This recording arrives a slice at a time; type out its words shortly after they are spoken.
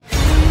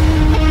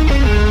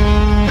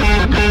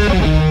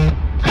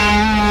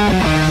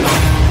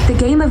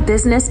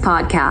Business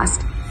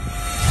Podcast.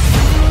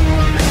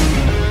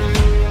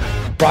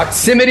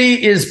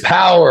 Proximity is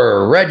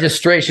power.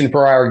 Registration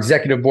for our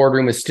executive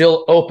boardroom is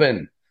still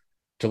open.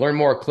 To learn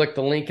more, click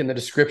the link in the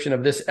description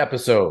of this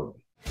episode.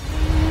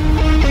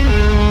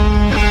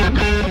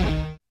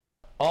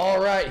 All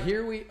right,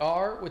 here we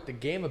are with the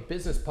Game of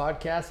Business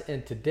podcast,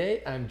 and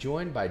today I'm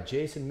joined by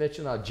Jason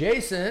Mitchell. Now,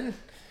 Jason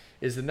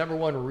is the number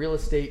one real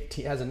estate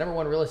has a number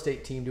one real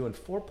estate team doing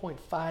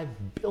 $4.5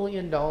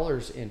 billion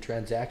in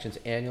transactions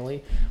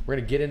annually. We're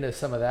going to get into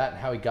some of that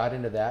and how he got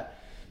into that.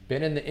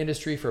 Been in the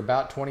industry for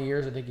about 20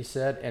 years, I think he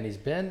said, and he's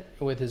been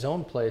with his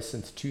own place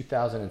since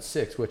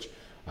 2006, which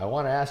I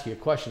want to ask you a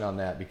question on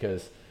that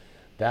because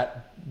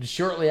that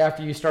shortly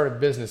after you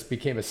started business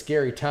became a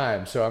scary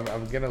time. So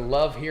I'm going to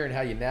love hearing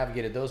how you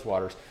navigated those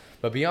waters.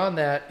 But beyond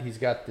that, he's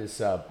got this,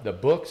 the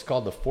book's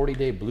called The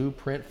 40-Day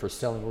Blueprint for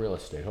Selling Real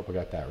Estate. Hope I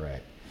got that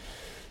right.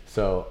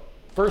 So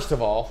first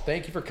of all,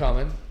 thank you for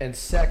coming. And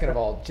second of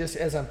all, just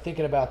as I'm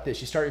thinking about this,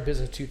 you started your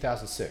business in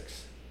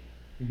 2006,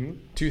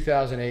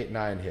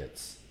 2008-9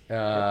 hits.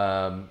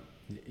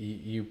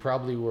 You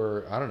probably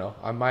were, I don't know,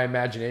 my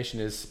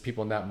imagination is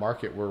people in that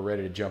market were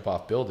ready to jump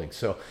off buildings.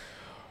 So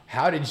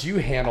how did you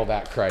handle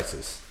that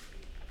crisis?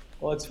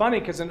 Well, it's funny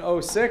because in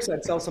 06,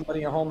 I'd sell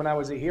somebody a home and I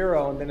was a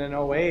hero. And then in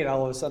 08,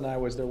 all of a sudden I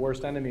was their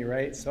worst enemy,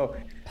 right? So,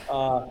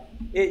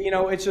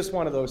 it's just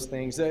one of those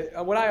things.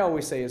 What I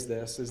always say is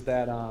this, is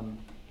that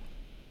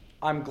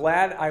I'm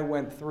glad I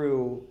went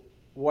through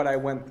what I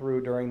went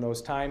through during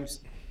those times.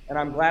 And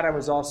I'm glad I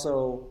was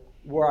also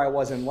where I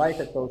was in life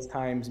at those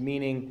times,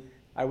 meaning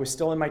I was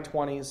still in my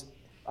 20s.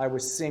 I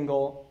was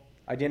single.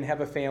 I didn't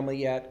have a family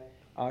yet.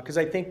 Because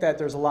I think that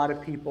there's a lot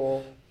of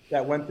people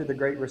that went through the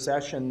Great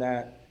Recession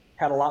that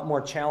had a lot more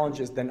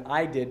challenges than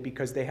I did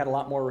because they had a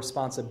lot more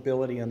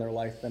responsibility in their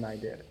life than I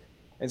did.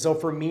 And so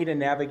for me to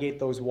navigate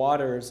those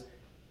waters,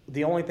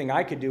 the only thing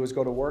I could do was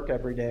go to work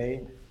every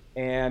day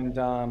and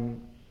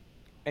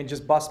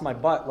just bust my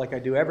butt like I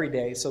do every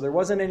day. So there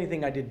wasn't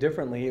anything I did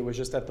differently. It was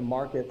just that the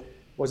market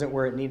wasn't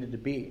where it needed to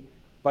be.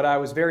 But I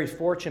was very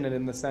fortunate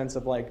in the sense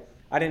of I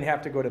didn't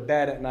have to go to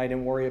bed at night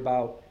and worry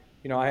about,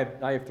 I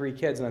have 3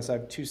 kids, and I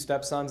have 2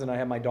 stepsons, and I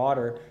have my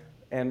daughter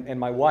and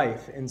my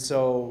wife. And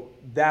so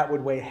that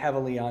would weigh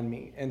heavily on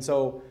me. And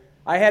so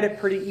I had it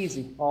pretty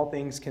easy, all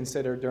things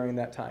considered, during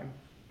that time.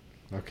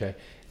 Okay.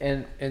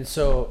 And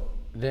so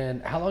then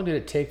how long did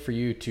it take for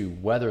you to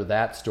weather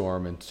that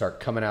storm and start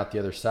coming out the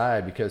other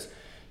side? Because,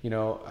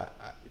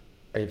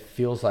 it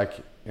feels like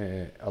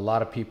a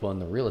lot of people in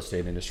the real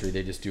estate industry,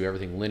 they just do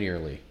everything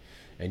linearly.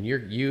 And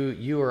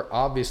you are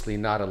obviously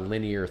not a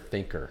linear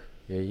thinker.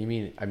 I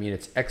mean,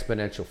 it's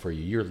exponential for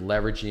you. You're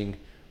leveraging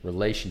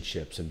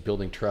relationships and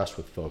building trust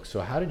with folks.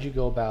 So how did you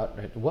go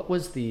about, what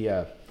was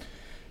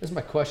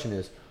my question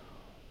is,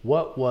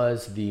 what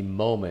was the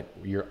moment,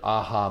 your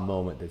aha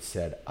moment that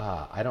said,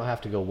 I don't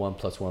have to go 1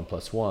 + 1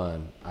 +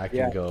 1. I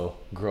can go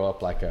grow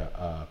up like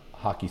a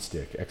hockey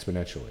stick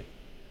exponentially.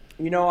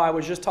 I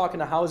was just talking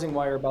to Housing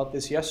Wire about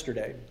this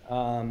yesterday.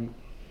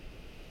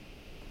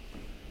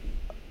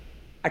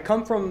 I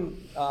come from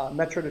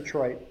Metro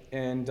Detroit,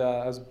 and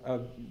I was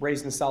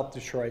raised in South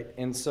Detroit.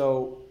 And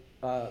so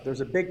there's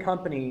a big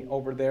company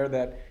over there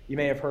that you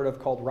may have heard of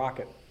called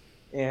Rocket.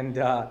 And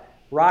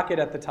Rocket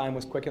at the time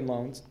was Quicken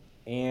Loans.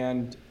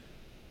 And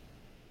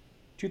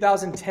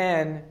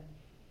 2010,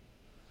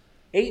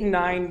 8 and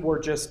 9 were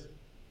just,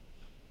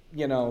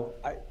 you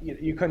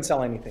couldn't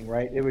sell anything,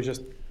 right? It was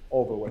just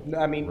over with.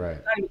 I mean, right.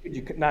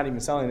 You could not even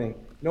sell anything.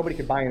 Nobody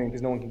could buy anything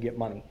because no one could get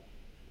money.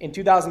 In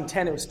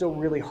 2010, it was still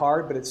really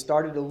hard, but it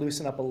started to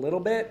loosen up a little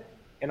bit.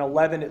 In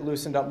 11, it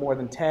loosened up more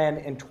than 10.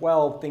 In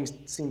 12, things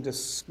seemed to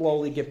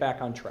slowly get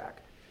back on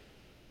track.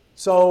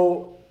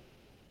 So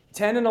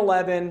 10 and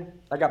 11,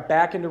 I got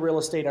back into real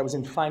estate. I was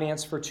in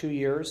finance for 2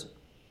 years,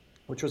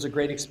 which was a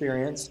great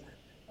experience.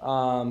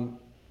 And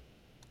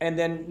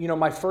then,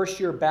 my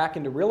first year back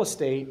into real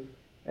estate,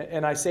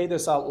 and I say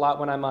this a lot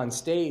when I'm on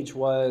stage,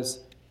 was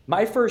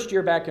my first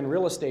year back in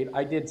real estate,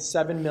 I did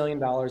 $7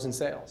 million in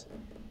sales.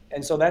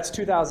 And so that's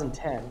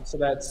 2010. So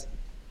that's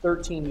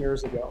 13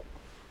 years ago.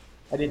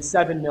 I did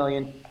 7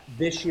 million.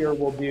 This year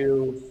we'll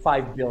do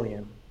 5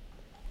 billion.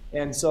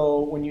 And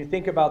so when you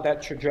think about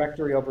that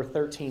trajectory over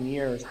 13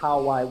 years, how,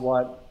 why,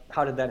 what,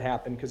 how did that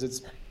happen? Because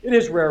it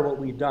is rare what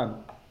we've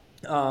done.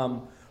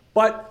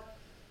 But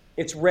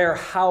it's rare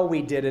how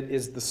we did it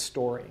is the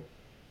story.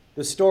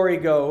 The story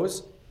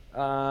goes,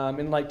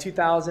 in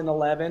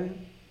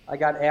 2011, I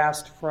got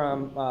asked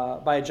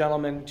by a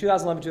gentleman,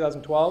 2011,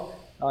 2012,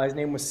 his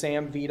name was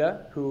Sam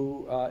Vita,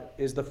 who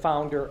is the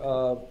founder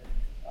of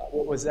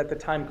what was at the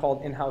time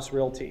called In-House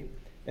Realty.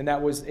 And that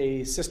was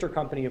a sister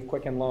company of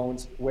Quicken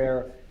Loans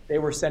where they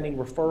were sending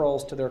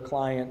referrals to their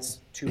clients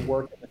to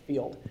work in the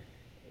field.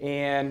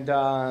 And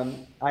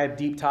I have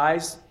deep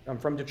ties. I'm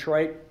from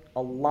Detroit.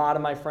 A lot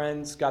of my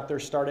friends got their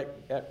start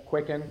at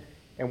Quicken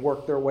and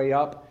worked their way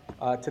up.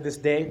 To this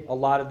day, a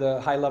lot of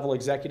the high-level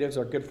executives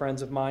are good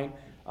friends of mine.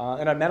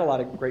 And I've met a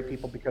lot of great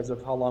people because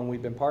of how long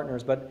we've been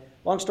partners. But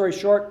long story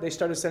short, they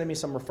started sending me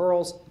some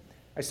referrals.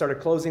 I started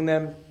closing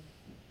them.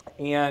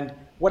 And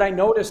what I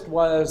noticed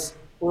was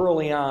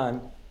early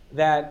on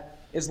that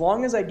as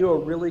long as I do a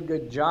really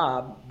good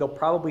job, they'll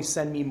probably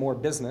send me more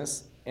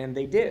business, and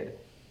they did.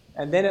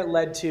 And then it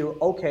led to,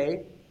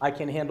 okay, I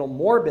can handle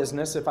more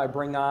business if I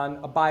bring on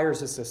a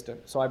buyer's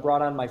assistant. So I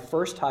brought on my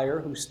first hire,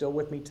 who's still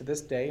with me to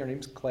this day. Her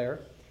name's Claire,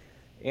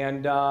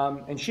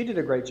 and she did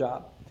a great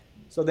job.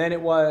 So then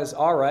it was,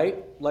 all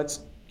right,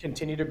 let's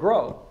continue to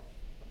grow.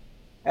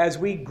 As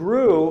we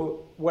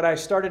grew, what I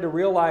started to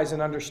realize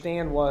and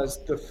understand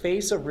was the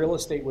face of real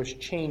estate was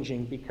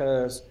changing,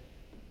 because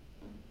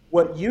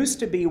what used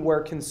to be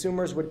where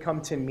consumers would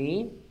come to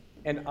me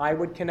and I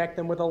would connect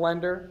them with a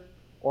lender,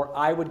 or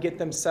I would get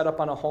them set up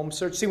on a home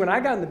search. See, when I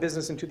got in the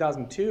business in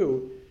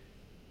 2002,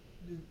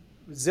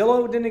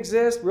 Zillow didn't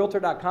exist,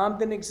 Realtor.com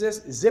didn't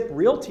exist, Zip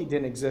Realty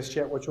didn't exist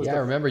yet, which was I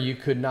remember you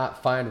could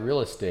not find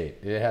real estate.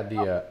 It had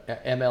the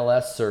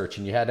MLS search,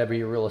 and you had to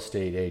be a real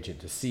estate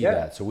agent to see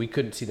that. So we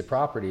couldn't see the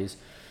properties.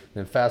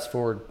 Then fast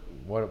forward,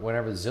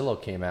 whenever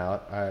Zillow came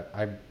out,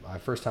 I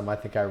first time I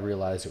think I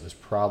realized it was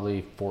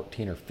probably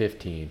 14 or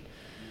 15.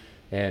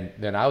 And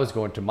then I was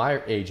going to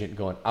my agent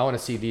going, I want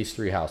to see these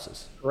 3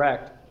 houses.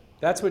 Correct.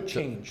 That's what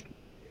changed.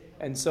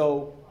 And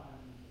so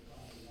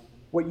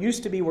what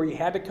used to be where you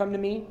had to come to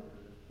me,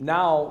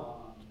 now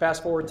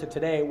fast forward to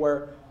today,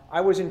 where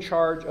I was in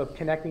charge of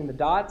connecting the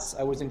dots.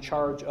 I was in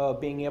charge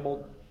of being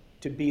able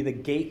to be the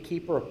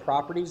gatekeeper of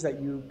properties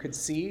that you could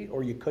see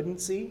or you couldn't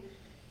see.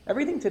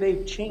 Everything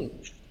today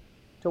changed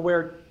to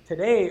where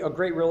today a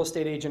great real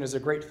estate agent is a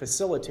great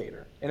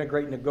facilitator and a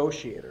great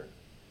negotiator,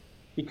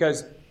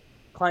 because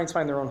clients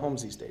find their own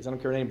homes these days. I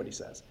don't care what anybody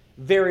says.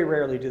 Very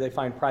rarely do they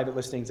find private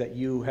listings that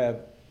you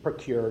have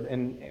procured,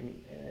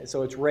 and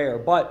so it's rare.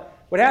 But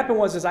what happened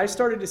was I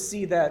started to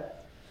see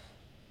that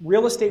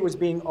real estate was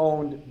being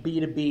owned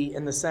B2B,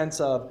 in the sense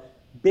of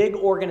big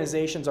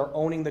organizations are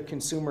owning the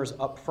consumers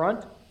up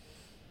front,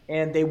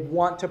 and they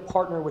want to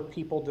partner with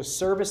people to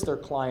service their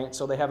clients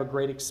so they have a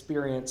great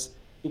experience,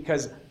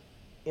 because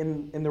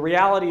in the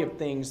reality of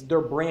things,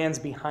 their brand's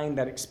behind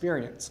that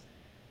experience.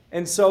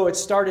 And so it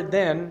started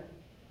then.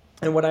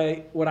 And what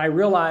I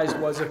realized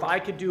was, if I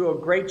could do a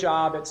great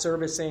job at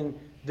servicing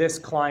this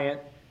client,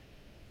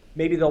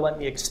 maybe they'll let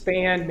me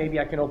expand, maybe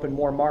I can open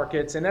more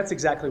markets, and that's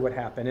exactly what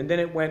happened. And then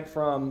it went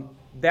from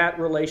that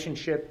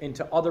relationship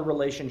into other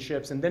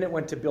relationships, and then it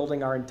went to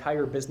building our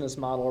entire business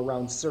model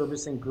around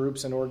servicing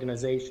groups and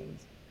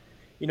organizations.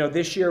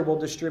 This year we'll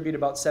distribute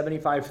about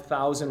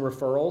 75,000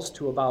 referrals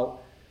to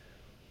about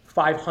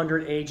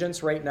 500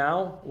 agents right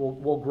now.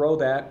 We'll grow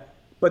that.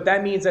 But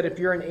that means that if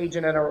you're an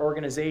agent at our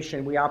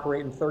organization, we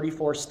operate in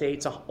 34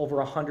 states, over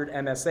 100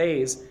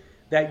 MSAs,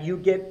 that you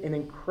get an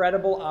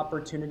incredible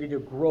opportunity to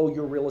grow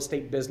your real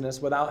estate business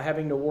without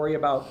having to worry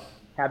about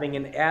having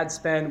an ad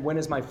spend. When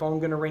is my phone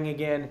going to ring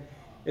again?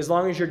 As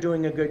long as you're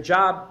doing a good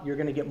job, you're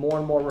going to get more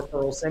and more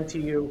referrals sent to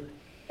you.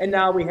 And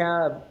now we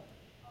have,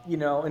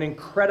 an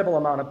incredible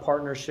amount of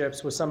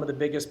partnerships with some of the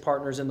biggest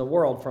partners in the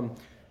world, from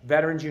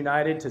Veterans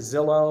United to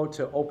Zillow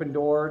to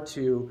Opendoor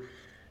to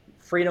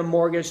Freedom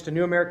Mortgage to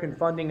New American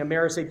Funding,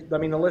 Amerisafe. I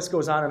mean, the list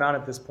goes on and on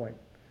at this point.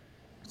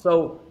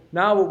 So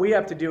now what we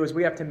have to do is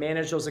we have to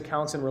manage those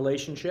accounts and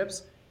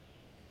relationships,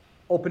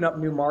 open up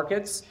new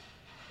markets,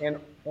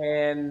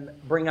 and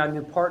bring on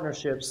new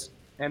partnerships.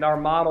 And our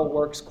model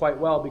works quite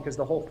well, because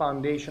the whole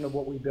foundation of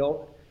what we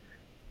built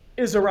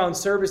is around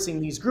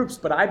servicing these groups.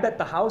 But I bet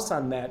the house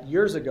on that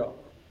years ago.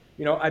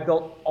 I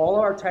built all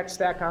our tech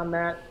stack on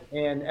that,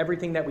 and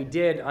everything that we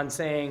did on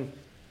saying,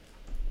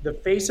 the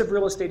face of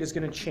real estate is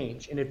going to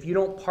change. And if you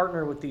don't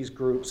partner with these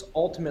groups,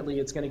 ultimately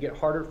it's going to get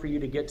harder for you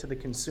to get to the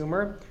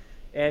consumer.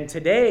 And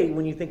today,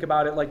 when you think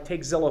about it, like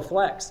take Zillow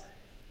Flex.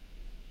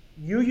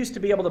 You used to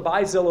be able to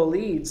buy Zillow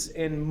leads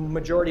in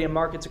majority of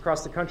markets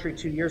across the country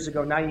 2 years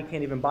ago. Now you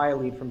can't even buy a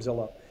lead from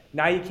Zillow.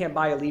 Now you can't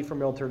buy a lead from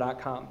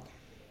Realtor.com.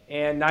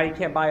 And now you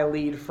can't buy a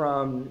lead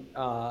from,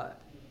 a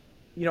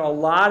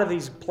lot of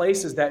these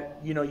places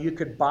that, you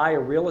could buy a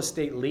real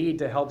estate lead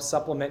to help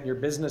supplement your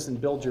business and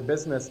build your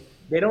business.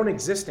 They don't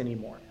exist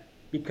anymore,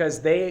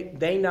 because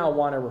they now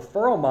want a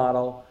referral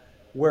model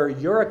where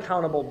you're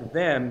accountable to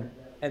them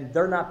and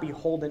they're not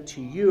beholden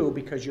to you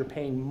because you're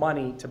paying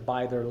money to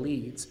buy their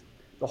leads.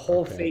 The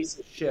whole face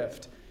is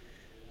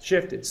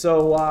shifted.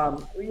 So,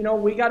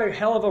 we got a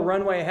hell of a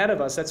runway ahead of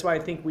us. That's why I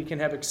think we can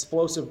have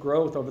explosive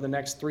growth over the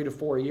next 3 to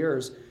 4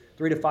 years,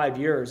 3 to 5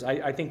 years.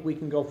 I think we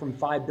can go from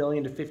 5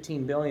 billion to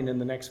 15 billion in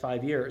the next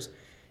 5 years.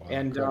 Wow,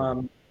 and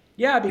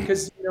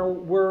because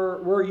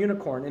we're a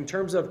unicorn in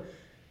terms of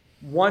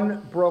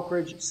one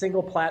brokerage,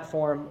 single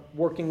platform,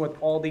 working with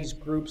all these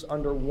groups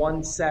under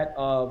one set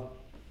of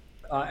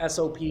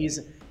SOPs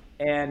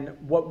and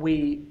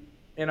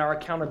our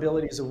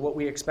accountabilities of what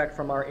we expect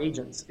from our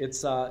agents.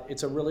 It's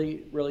a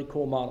really, really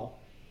cool model.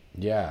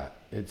 Yeah,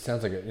 it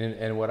sounds like it.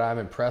 And what I'm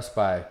impressed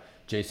by,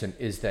 Jason,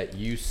 is that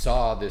you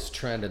saw this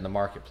trend in the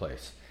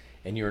marketplace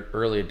and you're an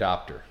early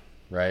adopter,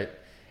 right?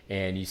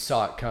 And you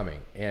saw it coming.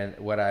 And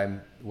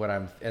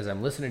as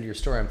I'm listening to your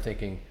story, I'm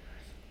thinking,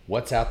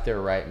 what's out there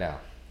right now?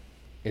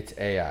 It's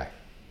AI.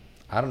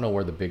 I don't know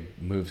where the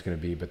big move's going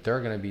to be, but there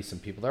are going to be some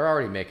people, they're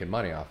already making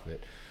money off of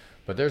it.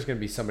 But there's going to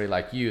be somebody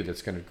like you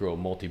that's going to grow a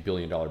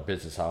multi-billion-dollar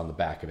business on the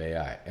back of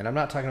AI. And I'm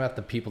not talking about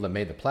the people that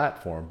made the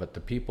platform, but the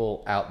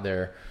people out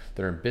there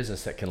that are in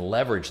business that can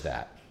leverage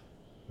that,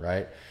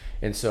 right?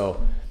 And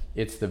so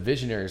it's the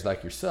visionaries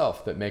like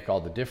yourself that make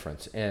all the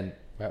difference. And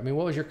I mean,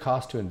 what was your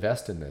cost to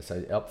invest in this?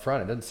 Up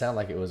front, it doesn't sound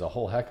like it was a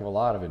whole heck of a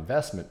lot of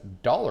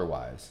investment,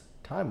 dollar-wise,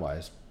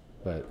 time-wise,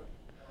 but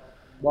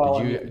Well,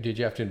 did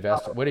you have to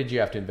invest? What did you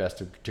have to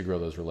invest to grow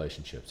those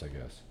relationships, I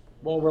guess?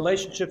 Well,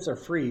 relationships are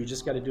free. You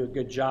just got to do a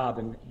good job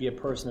and be a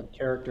person of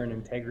character and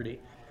integrity.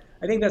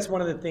 I think that's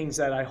one of the things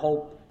that I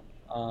hope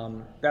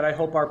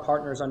our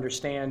partners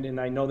understand, and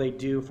I know they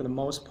do for the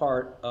most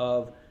part.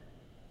 Of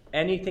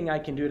anything I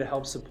can do to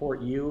help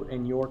support you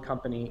and your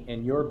company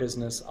and your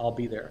business, I'll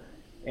be there.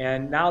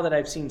 And now that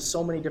I've seen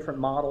so many different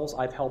models,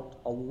 I've helped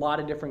a lot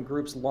of different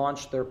groups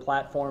launch their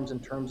platforms in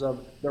terms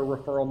of their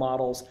referral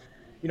models.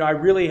 I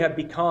really have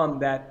become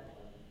that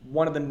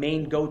one of the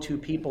main go-to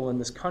people in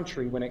this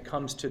country when it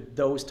comes to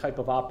those type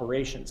of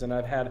operations. And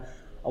I've had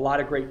a lot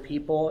of great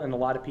people, and a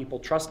lot of people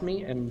trust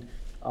me, and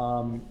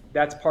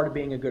that's part of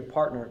being a good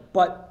partner.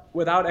 But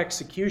without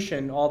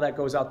execution, all that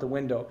goes out the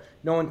window.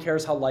 No one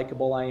cares how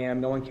likable I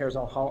am. No one cares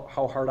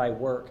how hard I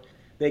work.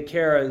 They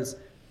care as,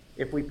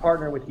 if we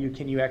partner with you,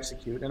 can you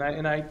execute?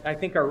 And I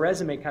think our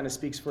resume kind of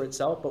speaks for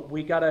itself, but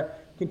we got to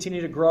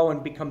continue to grow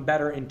and become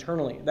better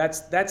internally.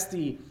 That's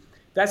the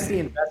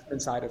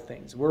investment side of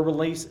things. We're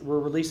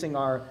releasing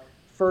our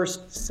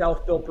first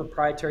self-built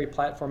proprietary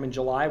platform in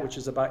July, which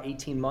is about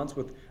 18 months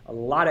with a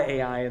lot of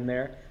AI in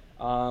there.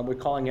 We're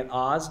calling it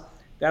Oz.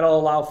 That'll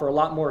allow for a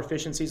lot more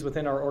efficiencies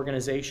within our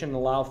organization,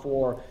 allow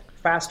for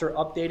faster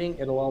updating.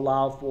 It'll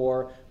allow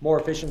for more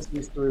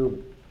efficiencies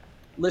through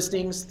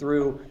listings,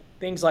 through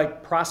things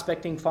like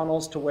prospecting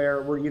funnels, to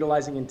where we're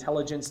utilizing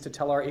intelligence to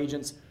tell our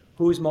agents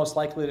who's most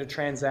likely to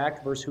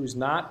transact versus who's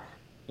not,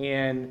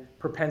 and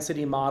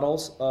propensity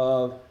models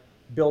of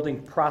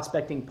building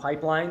prospecting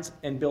pipelines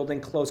and building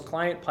close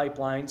client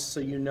pipelines,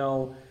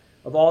 so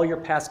of all your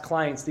past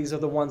clients, these are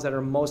the ones that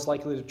are most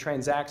likely to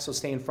transact, so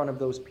stay in front of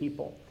those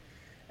people.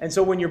 And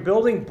so when you're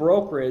building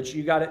brokerage,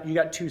 you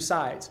got two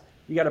sides.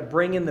 You got to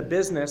bring in the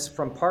business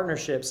from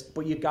partnerships,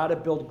 but you got to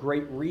build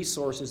great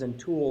resources and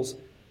tools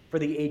for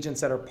the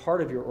agents that are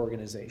part of your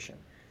organization.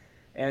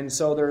 And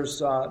so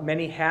there's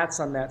many hats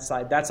on that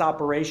side. That's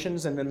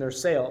operations, and then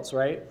there's sales,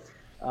 right?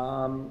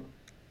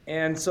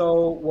 And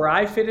so where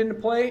I fit into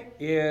play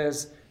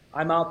is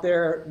I'm out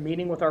there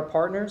meeting with our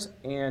partners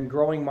and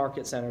growing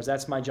market centers.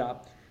 That's my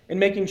job. And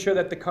making sure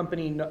that the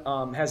company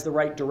has the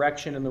right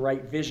direction and the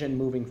right vision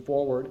moving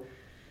forward.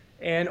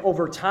 And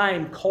over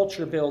time,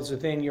 culture builds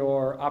within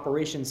your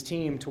operations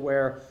team to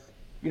where,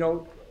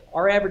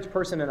 our average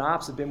person in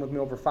ops has been with me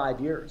over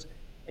 5 years.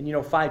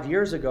 And 5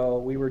 years ago,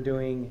 we were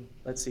doing,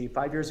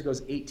 5 years ago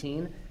is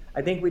 18.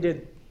 I think we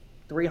did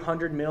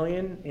 300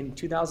 million in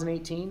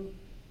 2018.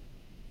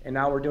 And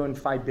now we're doing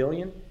 5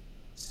 billion.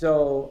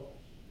 So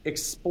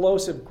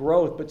explosive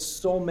growth, but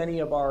so many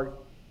of our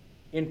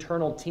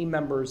internal team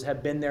members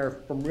have been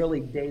there from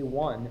really day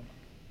one.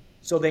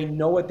 So they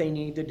know what they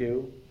need to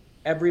do.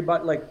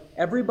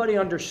 Everybody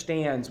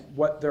understands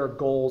what their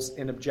goals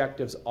and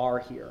objectives are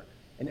here.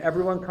 And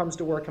everyone comes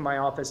to work in my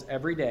office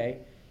every day,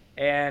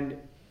 and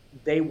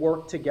they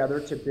work together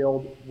to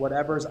build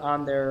whatever's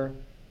on their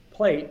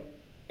plate,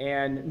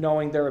 and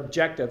knowing their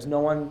objectives. No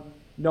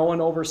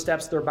one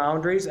oversteps their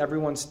boundaries.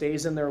 Everyone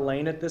stays in their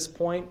lane at this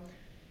point.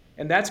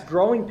 And that's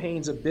growing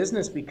pains of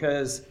business,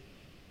 because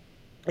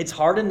it's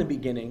hard in the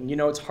beginning.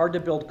 It's hard to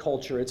build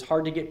culture. It's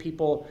hard to get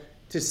people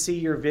to see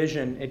your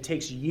vision. It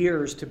takes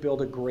years to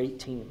build a great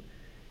team.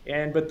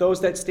 But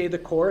those that stay the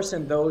course,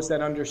 and those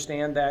that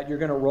understand that you're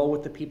going to roll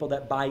with the people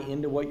that buy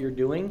into what you're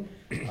doing,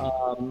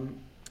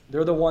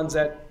 they're the ones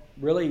that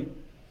really,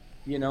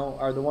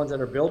 are the ones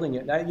that are building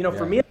it.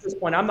 For me at this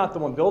point, I'm not the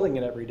one building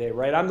it every day,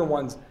 right? I'm the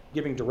ones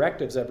giving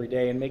directives every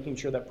day and making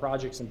sure that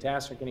projects and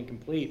tasks are getting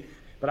complete,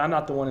 but I'm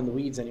not the one in the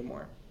weeds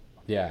anymore.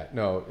 Yeah,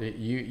 no,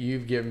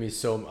 you've given me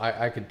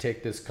I could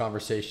take this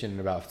conversation in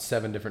about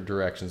 7 different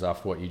directions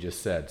off what you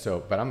just said.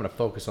 But I'm going to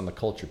focus on the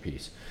culture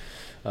piece,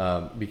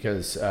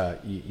 because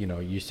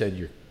you said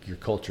your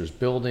culture is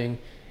building,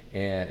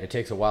 and it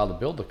takes a while to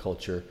build the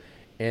culture,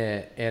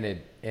 and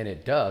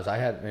it does. I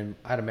had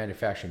a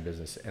manufacturing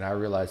business, and I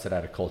realized that I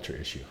had a culture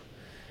issue,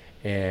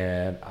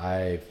 and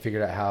I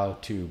figured out how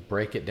to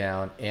break it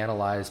down,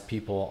 analyze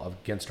people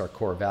against our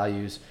core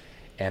values,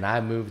 and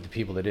I moved the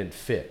people that didn't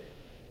fit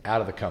out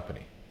of the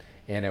company.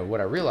 And what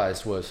I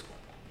realized was,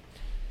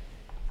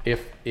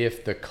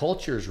 if the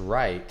culture's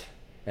right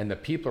and the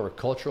people are a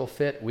cultural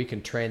fit, we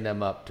can train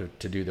them up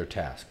to do their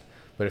task.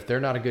 But if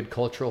they're not a good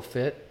cultural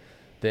fit,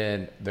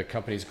 then the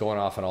company's going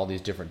off in all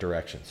these different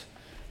directions.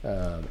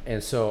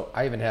 And so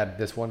I even had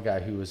this one guy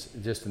who was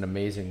just an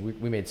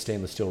amazing, we made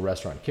stainless steel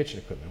restaurant kitchen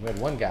equipment. We had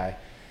one guy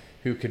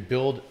who could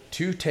build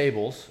 2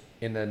 tables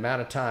in the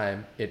amount of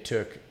time it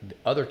took the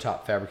other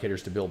top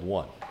fabricators to build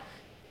one.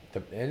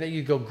 And then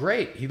you go,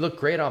 great, he looked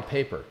great on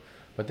paper.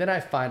 But then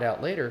I find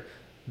out later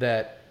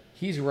that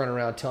he's running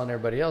around telling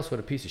everybody else what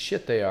a piece of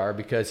shit they are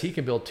because he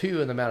can build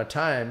 2 in the amount of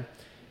time.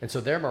 And so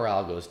their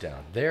morale goes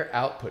down. Their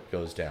output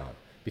goes down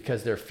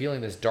because they're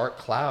feeling this dark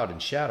cloud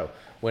and shadow.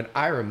 When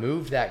I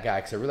removed that guy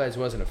because I realized it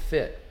wasn't a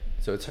fit.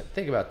 So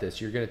think about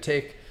this. You're going to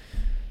take,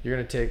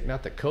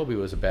 not that Kobe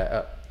was a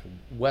bad,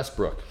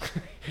 Westbrook.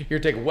 You're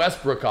going to take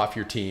Westbrook off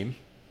your team.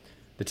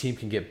 The team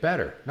can get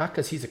better. Not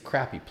because he's a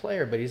crappy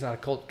player, but he's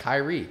not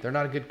Kyrie. They're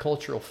not a good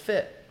cultural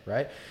fit,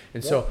 right?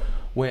 And so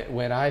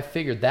when I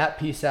figured that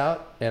piece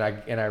out, and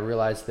I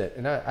realized that,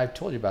 and I've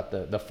told you about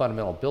the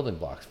fundamental building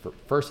blocks.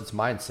 First, it's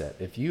mindset.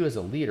 If you as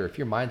a leader, if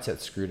your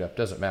mindset's screwed up,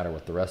 doesn't matter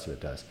what the rest of it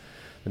does.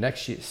 The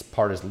next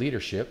part is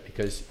leadership,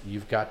 because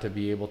you've got to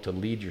be able to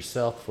lead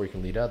yourself before you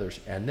can lead others.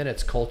 And then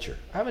it's culture.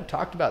 I haven't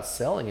talked about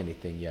selling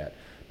anything yet.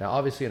 Now,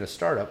 obviously, in a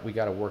startup, we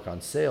got to work on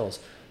sales.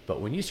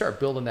 But when you start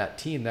building that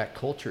team, that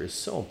culture is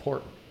so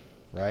important,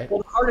 right?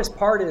 Well, the hardest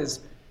part is,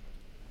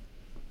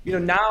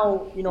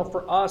 now,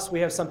 for us,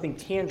 we have something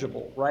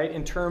tangible, right?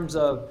 In terms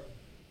of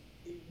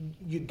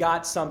you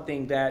got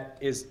something that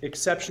is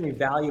exceptionally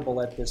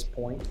valuable at this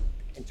point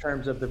in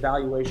terms of the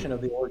valuation of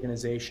the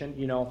organization.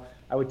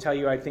 I would tell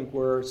you, I think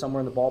we're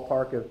somewhere in the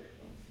ballpark of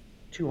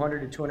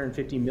 200 to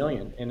 250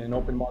 million in an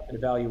open market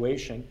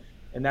evaluation.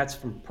 And that's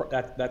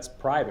that's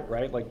private,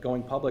 right? Like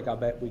going public, I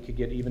bet we could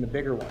get even a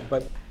bigger one.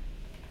 But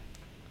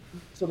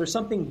so there's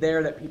something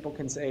there that people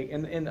can say,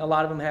 and a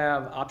lot of them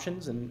have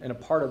options and a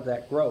part of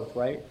that growth,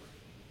 right?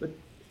 But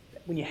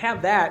when you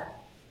have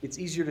that, it's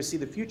easier to see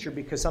the future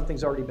because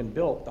something's already been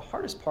built. The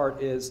hardest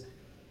part is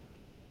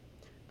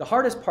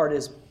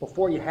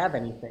before you have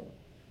anything.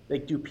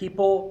 Like, do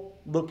people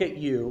look at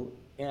you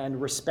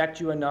and respect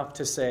you enough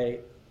to say,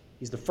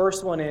 he's the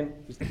first one in,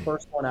 he's the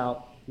first one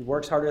out, he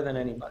works harder than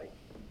anybody.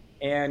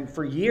 And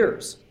for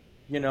years,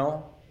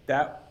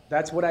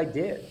 that's what I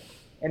did.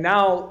 And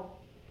now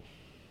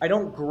I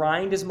don't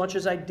grind as much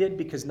as I did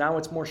because now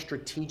it's more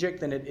strategic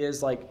than it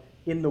is like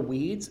in the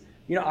weeds.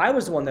 I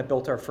was the one that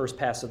built our first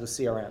pass of the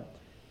CRM.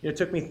 It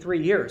took me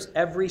 3 years.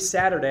 Every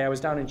Saturday I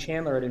was down in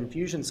Chandler at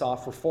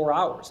Infusionsoft for 4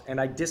 hours,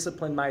 and I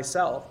disciplined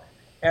myself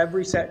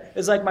every set.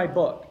 It's like my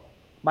book.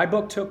 My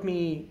book took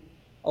me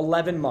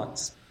 11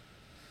 months,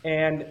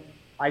 and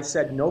I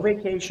said no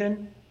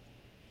vacation,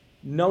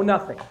 no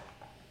nothing.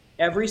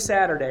 Every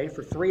Saturday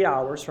for 3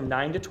 hours from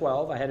 9 to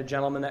 12, I had a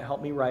gentleman that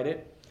helped me write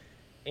it.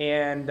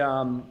 And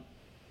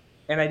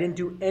I didn't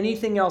do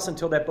anything else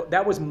until that book.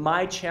 That was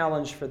my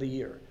challenge for the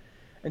year.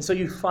 And so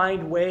you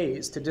find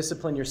ways to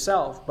discipline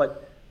yourself.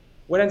 But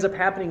what ends up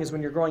happening is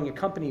when you're growing a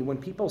company, when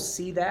people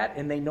see that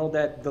and they know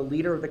that the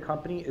leader of the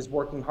company is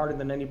working harder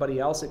than anybody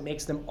else, it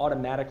makes them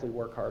automatically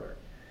work harder.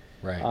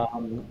 Right.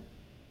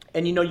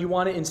 And you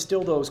want to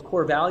instill those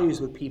core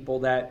values with people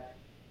that,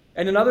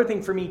 and another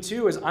thing for me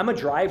too is I'm a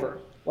driver.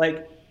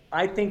 Like,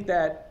 I think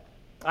that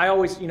I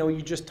always,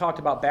 you just talked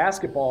about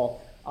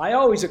basketball. I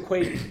always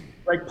equate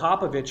Greg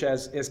Popovich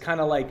as kind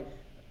of like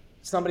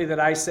somebody that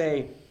I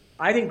say,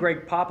 I think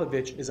Greg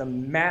Popovich is a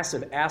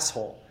massive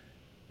asshole,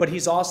 but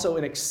he's also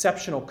an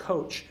exceptional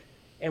coach.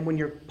 And when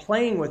you're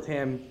playing with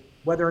him,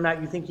 whether or not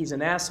you think he's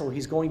an asshole,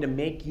 he's going to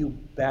make you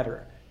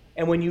better.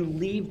 And when you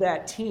leave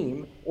that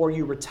team or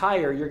you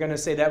retire, you're going to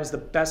say, that was the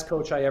best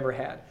coach I ever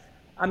had.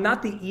 I'm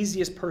not the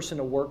easiest person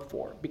to work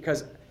for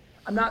because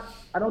I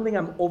don't think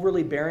I'm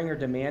overly bearing or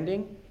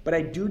demanding, but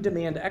I do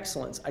demand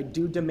excellence. I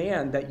do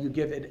demand that you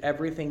give it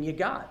everything you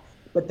got,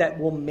 but that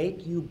will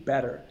make you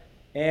better.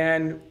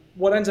 And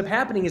what ends up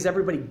happening is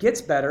everybody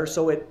gets better,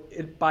 so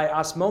it by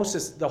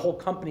osmosis, the whole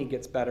company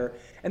gets better.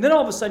 And then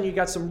all of a sudden you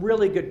got some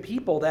really good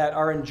people that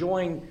are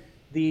enjoying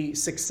the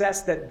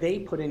success that they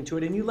put into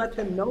it, and you let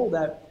them know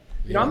that,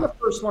 I'm the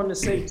first one to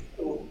say,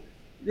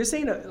 this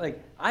ain't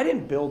I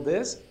didn't build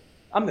this.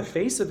 I'm the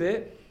face of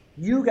it.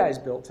 You guys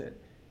built it.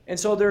 And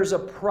so there's a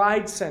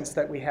pride sense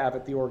that we have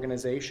at the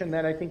organization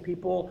that I think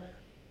people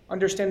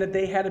understand that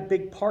they had a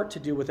big part to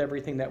do with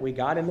everything that we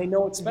got, and they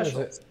know it's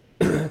special.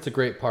 That's a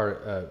great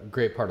part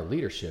of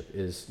leadership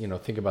is,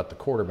 think about the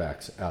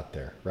quarterbacks out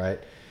there, right?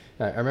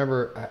 I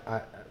remember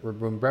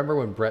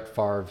when Brett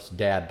Favre's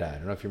dad died. I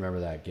don't know if you remember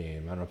that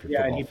game. I don't know if you're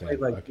a football fan.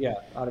 Yeah, and he played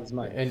out of his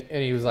mind.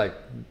 And he was like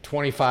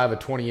 25 of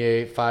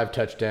 28, 5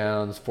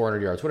 touchdowns,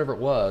 400 yards, whatever it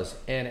was.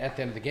 And at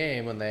the end of the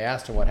game, when they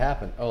asked him what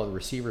happened, the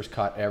receivers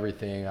caught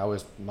everything. I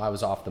was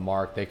off the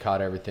mark. They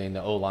caught everything.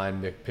 The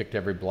O-line picked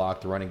every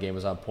block. The running game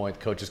was on point.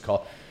 The coaches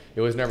called.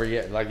 It was never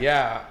yet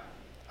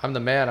I'm the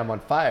man. I'm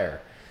on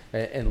fire.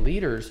 And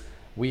leaders,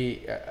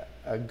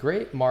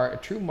 a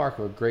true mark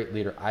of a great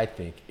leader, I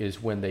think,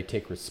 is when they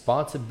take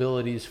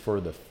responsibilities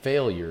for the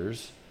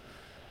failures,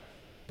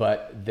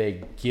 but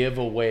they give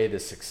away the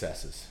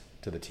successes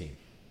to the team.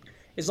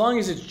 As long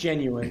as it's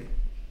genuine,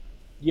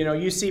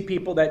 you see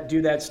people that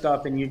do that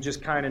stuff and you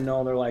just kind of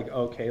know they're like,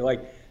 okay,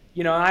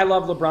 I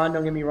love LeBron,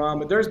 don't get me wrong,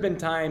 but there's been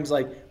times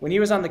like when he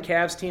was on the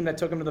Cavs team that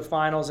took him to the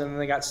finals and then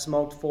they got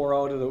smoked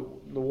 4-0 to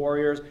the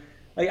Warriors.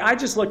 Like, I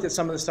just looked at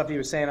some of the stuff he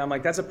was saying. I'm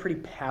like, that's a pretty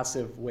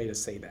passive way to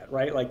say that,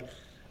 right? Like,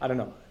 I don't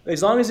know.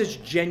 As long as it's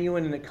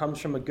genuine and it comes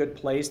from a good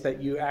place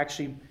that you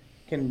actually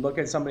can look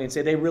at somebody and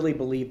say they really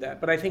believe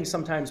that. But I think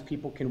sometimes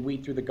people can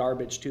weed through the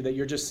garbage too, that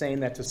you're just saying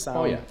that to sound.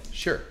 Oh yeah,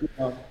 sure.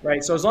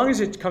 Right. So as long as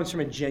it comes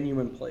from a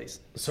genuine place.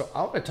 So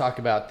I want to talk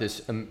about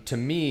this. To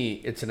me,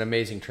 it's an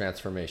amazing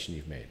transformation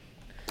you've made.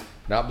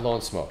 Not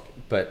blowing smoke,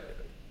 but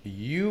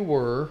you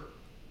were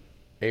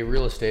a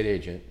real estate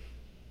agent.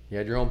 You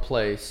had your own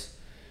place,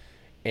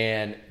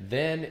 and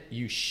then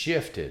you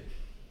shifted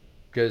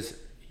because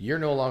you're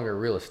no longer a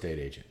real estate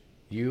agent.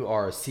 You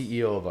are a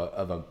CEO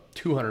of a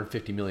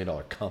 $250 million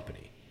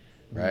company,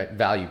 right? Mm-hmm.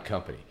 Valued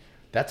company.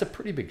 That's a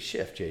pretty big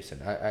shift,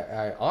 Jason.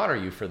 I honor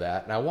you for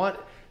that. And I want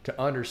to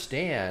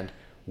understand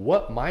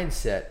what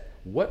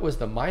was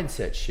the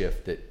mindset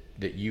shift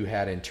that you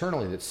had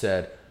internally that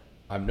said,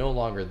 I'm no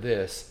longer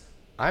this,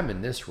 I'm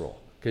in this role.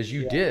 Because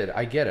you did,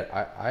 I get it.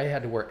 I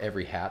had to wear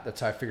every hat.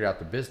 That's how I figured out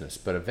the business.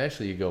 But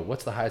eventually you go,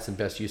 what's the highest and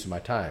best use of my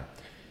time?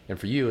 And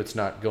for you, it's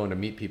not going to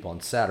meet people on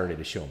Saturday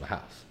to show them the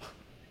house.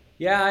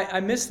 Yeah, I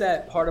missed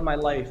that part of my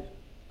life.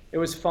 It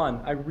was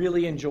fun. I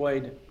really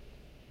enjoyed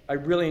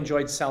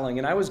selling,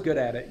 and I was good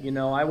at it. You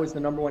know, I was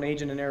the number one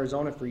agent in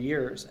Arizona for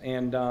years,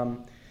 and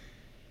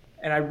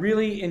I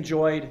really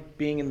enjoyed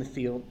being in the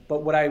field.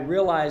 But what I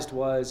realized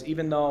was,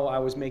 even though I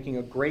was making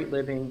a great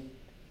living,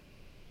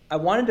 I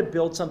wanted to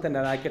build something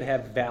that I could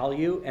have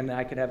value and that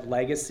I could have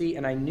legacy.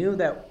 And I knew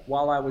that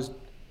while I was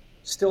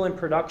still in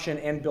production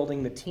and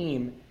building the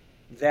team,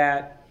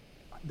 that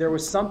there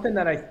was something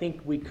that I think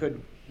we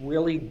could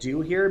really do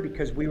here,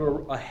 because we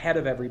were ahead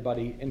of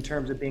everybody in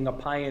terms of being a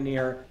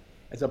pioneer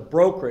as a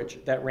brokerage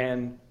that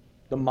ran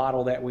the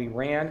model that we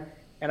ran.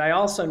 And I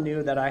also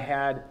knew that I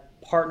had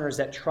partners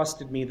that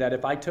trusted me, that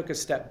if I took a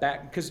step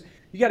back, because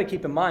you got to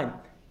keep in mind,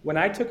 when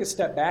I took a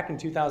step back in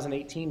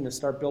 2018 to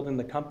start building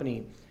the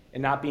company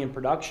and not be in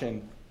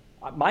production,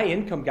 my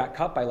income got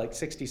cut by like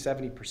 60,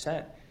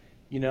 70%,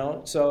 you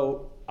know?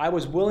 So I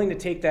was willing to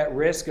take that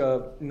risk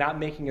of not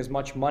making as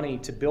much money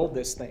to build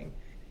this thing.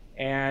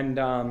 And,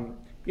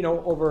 you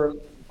know, over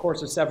the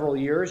course of several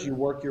years, you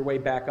work your way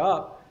back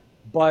up.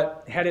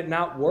 But had it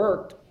not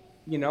worked,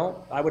 you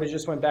know, I would have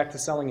just went back to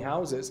selling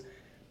houses.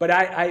 But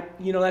I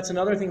you know, that's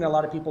another thing that a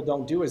lot of people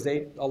don't do, is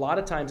a lot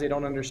of times they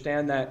don't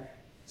understand that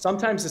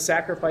sometimes the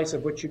sacrifice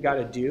of what you got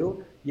to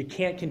do, you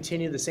can't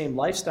continue the same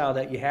lifestyle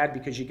that you had,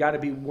 because you got to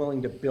be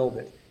willing to build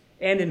it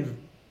and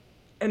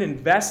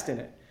invest in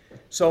it.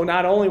 So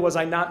not only was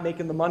I not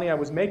making the money I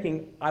was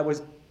making, I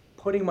was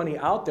putting money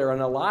out there,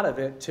 and a lot of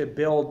it to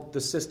build the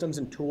systems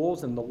and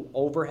tools and the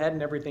overhead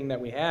and everything that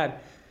we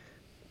had.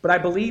 But I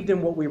believed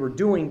in what we were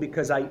doing,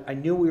 because I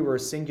knew we were a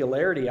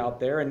singularity out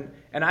there,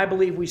 and I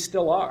believe we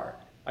still are.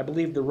 I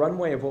believe the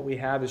runway of what we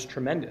have is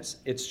tremendous.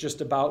 It's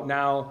just about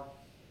now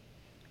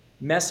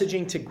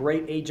messaging to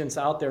great agents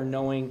out there,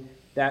 knowing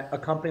that a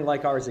company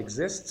like ours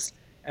exists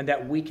and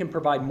that we can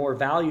provide more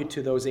value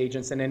to those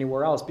agents than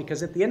anywhere else.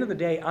 Because at the end of the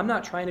day, I'm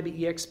not trying to be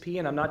EXP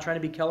and I'm not trying to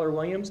be Keller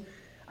Williams.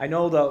 I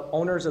know the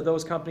owners of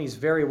those companies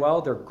very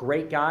well. They're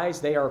great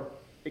guys. They are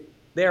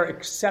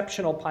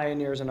exceptional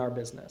pioneers in our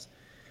business.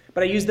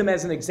 But I use them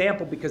as an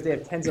example because they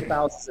have tens of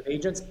thousands of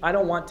agents. I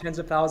don't want tens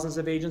of thousands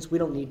of agents. We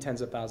don't need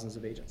tens of thousands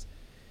of agents.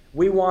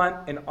 We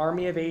want an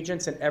army of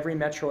agents in every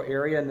metro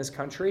area in this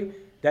country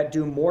that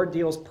do more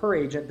deals per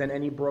agent than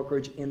any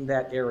brokerage in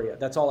that area.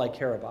 That's all I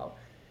care about.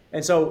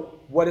 And so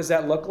what does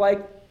that look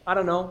like? I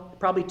don't know,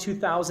 probably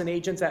 2,000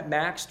 agents at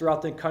max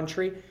throughout the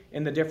country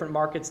in the different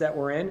markets that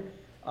we're in,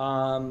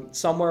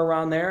 somewhere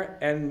around there.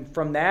 And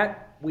from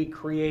that, we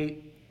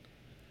create,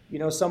 you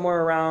know,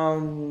 somewhere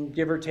around,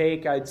 give or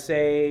take, I'd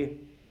say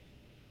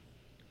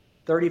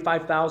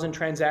 35,000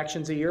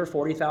 transactions a year,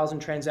 40,000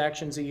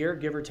 transactions a year,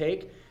 give or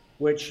take,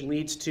 which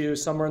leads to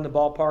somewhere in the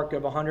ballpark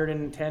of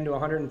 110 to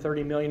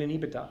 130 million in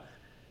EBITDA.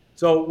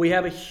 So we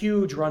have a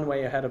huge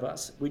runway ahead of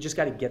us. We just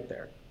got to get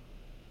there.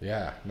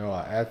 Yeah,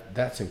 no,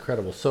 that's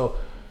incredible. So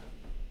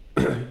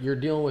you're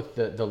dealing with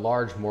the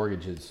large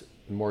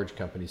mortgage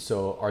companies.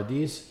 So are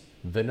these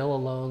vanilla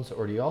loans,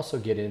 or do you also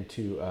get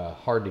into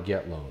hard to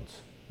get loans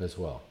as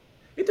well?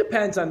 It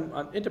depends on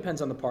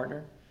the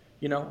partner.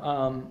 You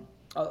know,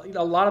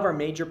 a lot of our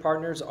major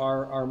partners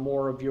are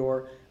more of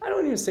your, I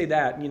don't even say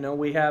that. You know,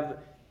 we have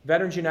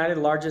Veterans United,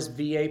 the largest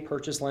VA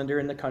purchase lender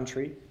in the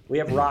country. We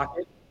have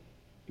Rocket,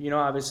 you know,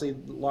 obviously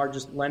the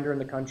largest lender in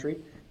the country.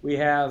 We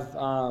have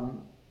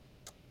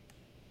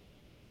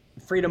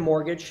Freedom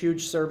Mortgage,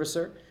 huge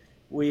servicer.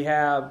 We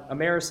have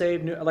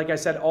Amerisave, like I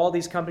said, all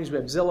these companies. We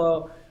have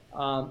Zillow.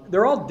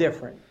 They're all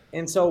different.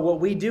 And so what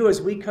we do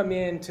is we come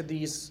into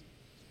these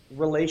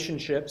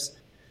relationships,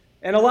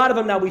 and a lot of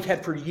them now we've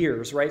had for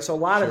years, right? So a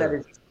lot of that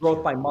is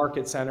growth by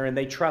market center, and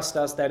they trust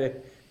us that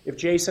if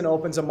Jason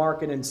opens a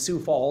market in Sioux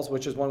Falls,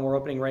 which is one we're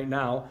opening right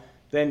now,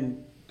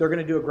 then they're going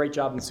to do a great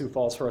job in Sioux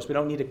Falls for us. We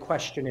don't need to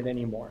question it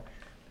anymore.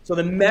 So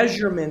the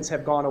measurements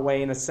have gone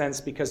away in a sense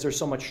because there's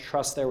so much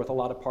trust there with a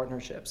lot of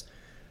partnerships.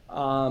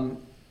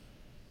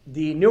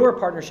 The newer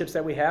partnerships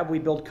that we have, we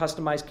build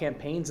customized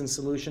campaigns and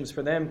solutions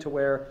for them to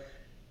where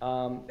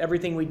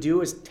everything we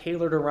do is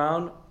tailored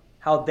around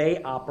how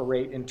they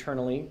operate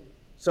internally,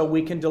 so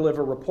we can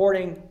deliver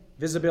reporting,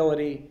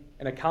 visibility,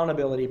 and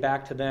accountability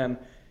back to them.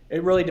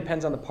 It really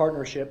depends on the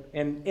partnership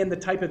and the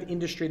type of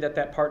industry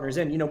that partner's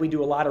in. You know, we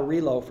do a lot of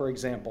relo, for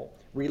example.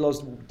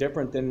 Relo's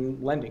different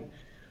than lending.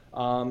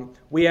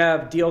 We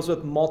have deals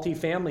with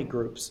multifamily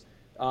groups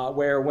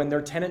where when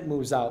their tenant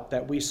moves out,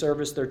 that we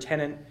service their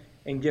tenant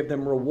and give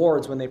them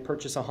rewards when they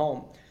purchase a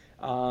home.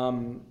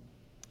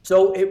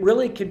 So it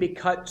really can be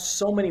cut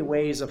so many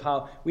ways of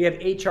how we have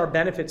HR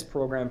benefits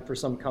program for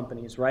some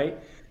companies, right?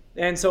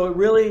 And so it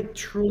really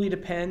truly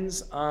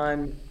depends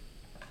on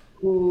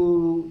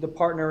who the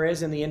partner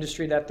is in the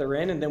industry that they're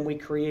in, and then we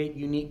create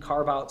unique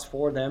carve-outs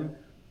for them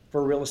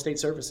for real estate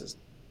services.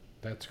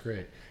 That's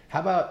great. How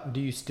about, are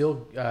you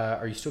still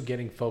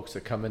getting folks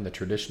that come in the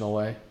traditional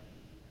way?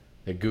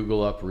 They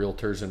Google up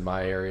realtors in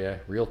my area,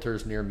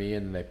 realtors near me,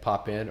 and they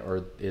pop in,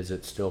 or is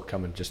it still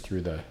coming just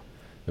through the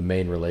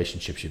main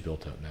relationships you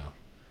built up now?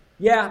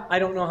 Yeah, I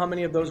don't know how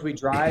many of those we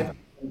drive.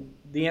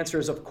 The answer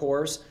is of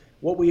course.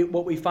 What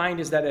we find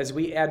is that as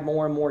we add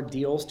more and more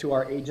deals to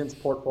our agents'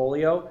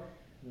 portfolio,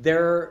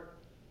 their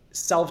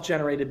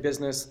self-generated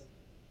business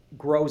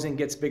grows and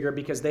gets bigger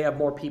because they have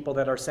more people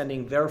that are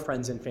sending their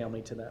friends and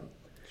family to them.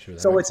 Sure,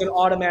 so it's an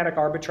automatic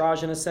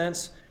arbitrage in a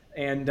sense.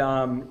 And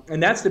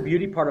that's the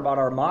beauty part about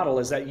our model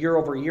is that year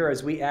over year,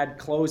 as we add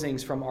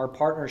closings from our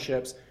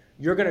partnerships,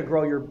 you're going to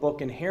grow your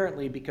book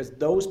inherently because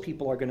those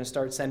people are going to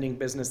start sending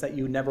business that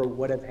you never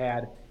would have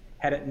had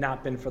it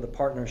not been for the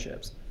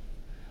partnerships.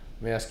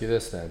 Let me ask you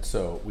this then.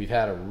 So we've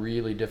had a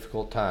really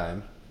difficult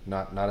time,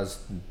 not as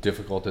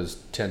difficult as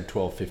 10,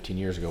 12, 15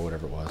 years ago,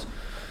 whatever it was.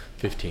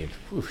 15.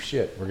 Ooh,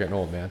 shit, we're getting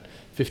old, man.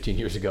 15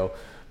 years ago.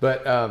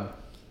 But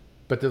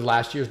the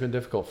last year's been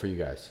difficult for you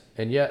guys.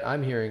 And yet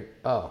I'm hearing,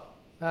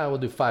 we'll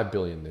do $5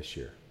 billion this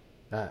year.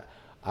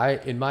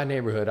 In my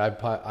neighborhood,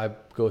 I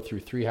go through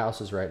 3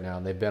 houses right now,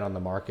 and they've been on the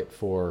market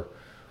for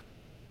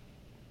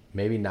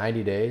maybe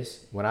 90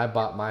 days. When I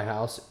bought my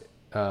house,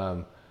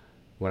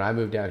 when I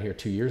moved down here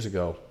 2 years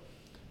ago,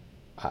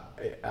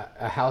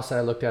 a house that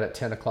I looked at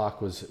 10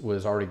 o'clock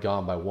was already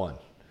gone by 1.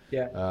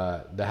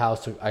 Yeah. The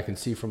house I can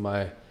see from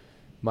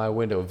my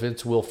window,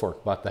 Vince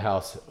Wilfork bought the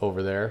house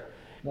over there.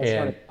 That's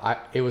and funny.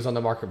 It was on the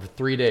market for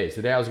 3 days.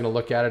 The day I was going to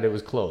look at it, it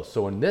was closed.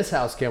 So when this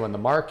house came on the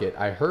market,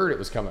 I heard it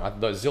was coming.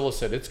 The Zillow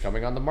said it's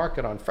coming on the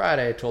market on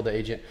Friday. I told the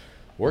agent,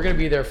 we're going to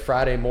be there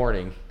Friday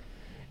morning.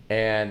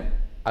 And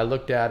I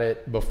looked at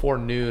it before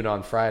noon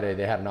on Friday.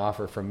 They had an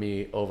offer from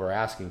me over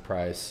asking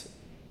price,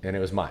 and it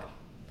was mine.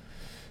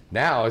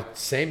 Now,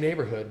 same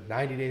neighborhood,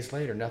 90 days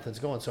later, nothing's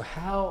going. So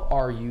how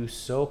are you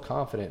so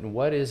confident? And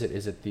what is it?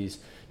 Is it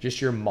just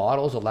your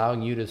models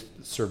allowing you to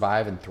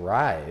survive and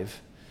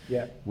thrive?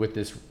 Yeah. With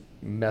this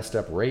messed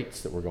up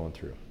rates that we're going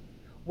through?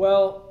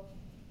 Well,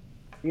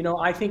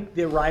 I think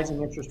the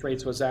rising interest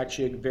rates was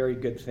actually a very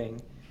good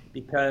thing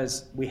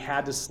because we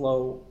had to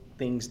slow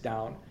things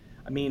down.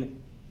 I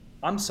mean,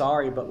 I'm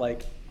sorry, but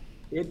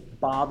it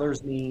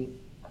bothers me,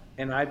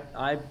 and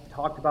I've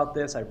talked about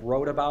this, I've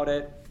wrote about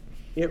it.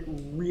 It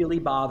really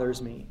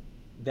bothers me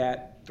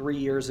that 3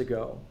 years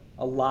ago,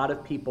 a lot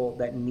of people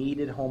that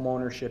needed home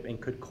ownership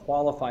and could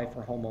qualify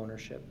for home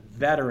ownership,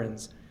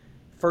 veterans,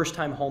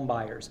 first-time home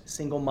buyers,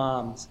 single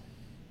moms,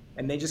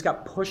 and they just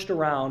got pushed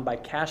around by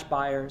cash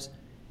buyers,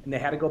 and they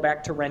had to go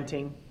back to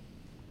renting,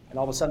 and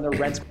all of a sudden their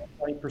rent's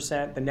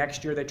 20%. The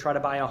next year they try to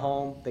buy a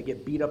home, they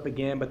get beat up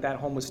again, but that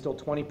home was still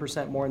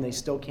 20% more and they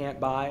still can't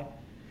buy.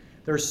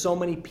 There's so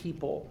many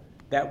people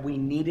that we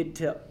needed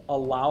to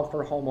allow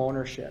for home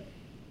ownership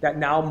that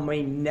now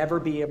may never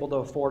be able to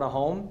afford a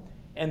home,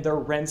 and their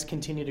rents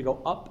continue to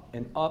go up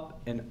and up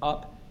and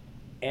up,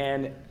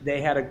 and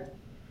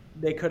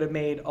they could have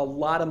made a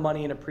lot of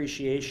money in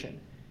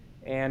appreciation.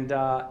 And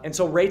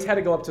so rates had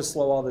to go up to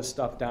slow all this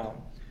stuff down.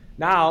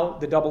 Now,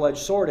 the double-edged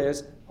sword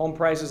is home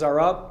prices are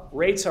up,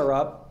 rates are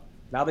up,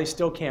 now they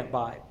still can't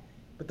buy.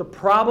 But the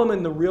problem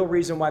and the real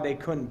reason why they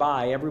couldn't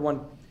buy,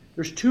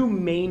 there's 2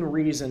 main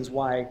reasons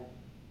why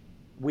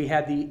we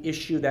had the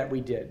issue that we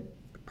did,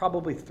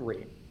 probably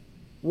 3.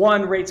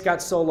 1, rates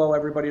got so low,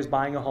 everybody was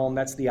buying a home,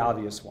 that's the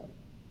obvious one.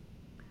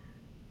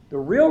 The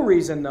real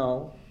reason,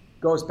 though,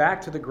 goes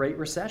back to the Great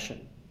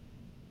Recession.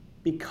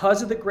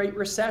 Because of the Great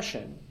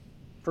Recession,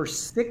 for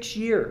 6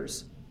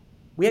 years,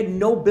 we had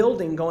no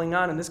building going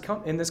on in this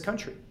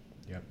country.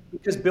 Yep.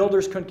 Because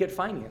builders couldn't get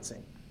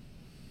financing.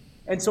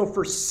 And so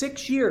for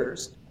 6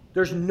 years,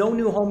 there's no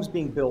new homes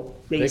being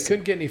built. They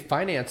couldn't get any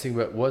financing,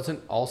 but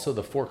wasn't also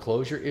the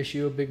foreclosure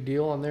issue a big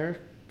deal on there?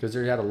 Because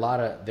there had a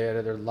lot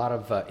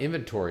of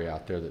inventory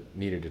out there that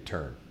needed to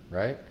turn,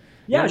 right?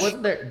 Yeah.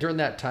 Wasn't there during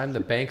that time the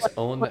banks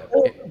owned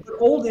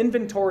old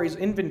inventory?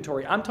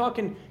 I'm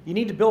talking. You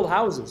need to build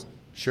houses.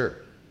 Sure.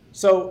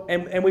 So,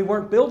 and we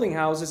weren't building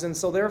houses, and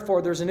so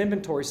therefore there's an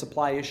inventory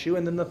supply issue.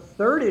 And then the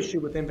third issue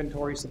with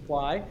inventory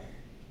supply,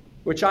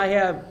 which I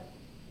have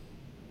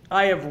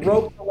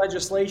wrote the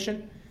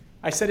legislation.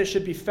 I said it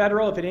should be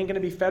federal. If it ain't going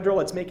to be federal,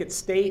 let's make it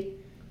state.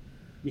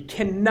 You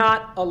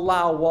cannot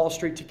allow Wall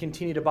Street to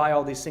continue to buy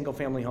all these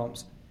single-family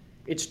homes.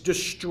 It's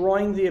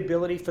destroying the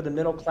ability for the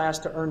middle class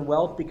to earn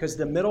wealth because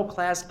the middle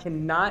class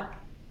cannot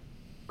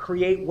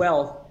create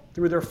wealth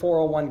through their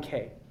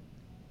 401k.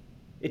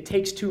 It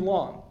takes too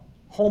long.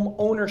 home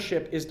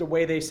ownership is the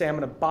way they say, I'm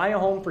going to buy a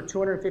home for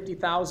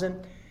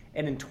 $250,000,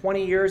 and in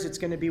 20 years it's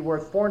going to be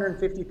worth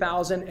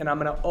 $450,000, and I'm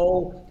going to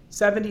owe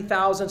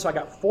 $70,000, so I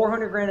got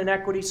 $400,000 in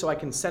equity, so I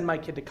can send my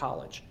kid to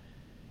college.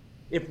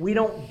 If we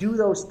don't do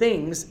those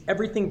things,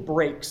 everything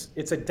breaks.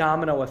 It's a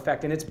domino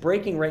effect, and it's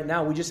breaking right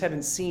now. We just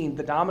haven't seen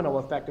the domino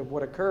effect of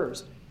what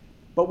occurs.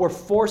 But we're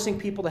forcing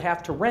people to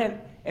have to rent,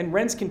 and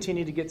rents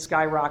continue to get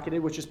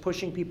skyrocketed, which is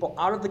pushing people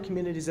out of the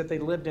communities that they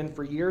lived in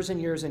for years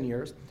and years and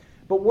years.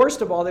 But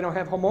worst of all, they don't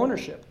have home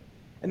ownership.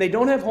 And they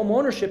don't have home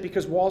ownership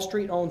because Wall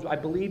Street owns, I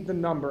believe the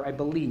number,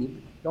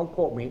 don't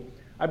quote me,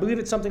 I believe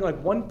it's something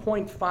like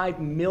 1.5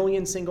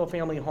 million single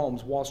family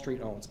homes Wall Street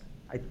owns.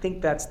 I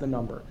think that's the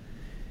number.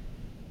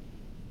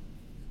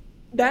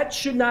 That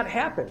should not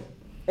happen.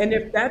 And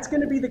if that's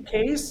going to be the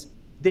case,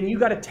 then you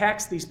got to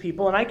tax these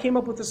people. And I came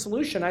up with a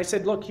solution. I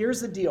said, look, here's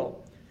the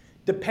deal.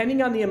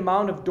 Depending on the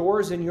amount of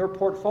doors in your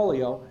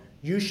portfolio,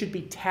 you should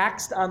be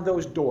taxed on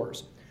those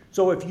doors.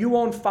 So if you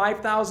own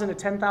 5,000 to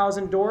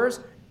 10,000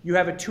 doors, you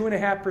have a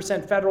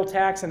 2.5% federal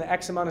tax and an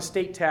X amount of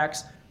state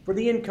tax for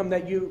the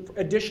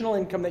additional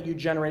income that you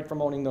generate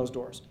from owning those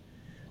doors.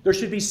 There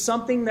should be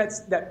something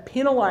that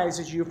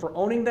penalizes you for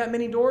owning that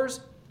many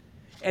doors,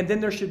 and then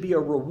there should be a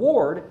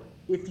reward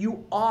if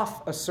you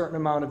off a certain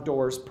amount of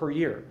doors per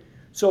year.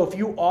 So if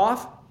you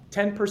off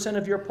 10%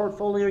 of your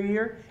portfolio a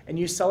year and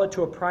you sell it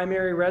to a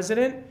primary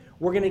resident,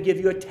 we're going to give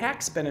you a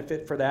tax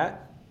benefit for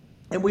that.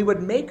 And we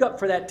would make up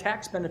for that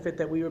tax benefit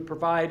that we would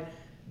provide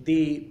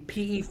the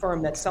PE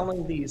firm that's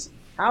selling these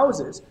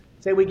houses.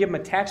 Say we give them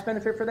a tax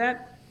benefit for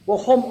that. Well,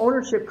 home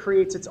ownership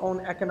creates its own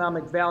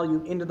economic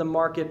value into the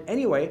market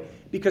anyway,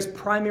 because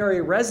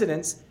primary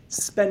residents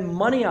spend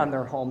money on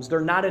their homes. They're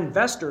not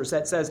investors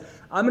that says,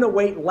 I'm going to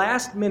wait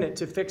last minute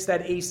to fix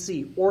that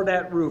AC or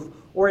that roof,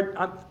 or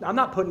I'm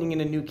not putting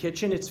in a new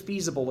kitchen. It's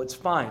feasible. It's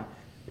fine.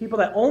 People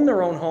that own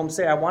their own homes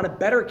say, I want a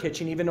better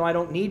kitchen even though I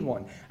don't need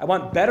one. I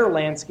want better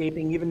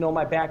landscaping even though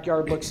my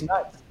backyard looks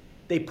nuts.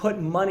 They put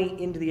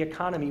money into the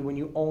economy when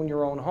you own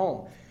your own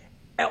home.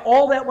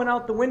 All that went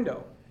out the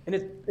window. And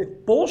it's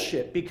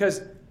bullshit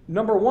because,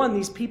 number one,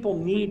 these people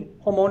need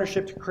home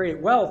ownership to create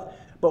wealth,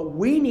 but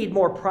we need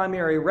more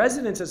primary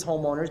residents as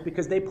homeowners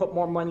because they put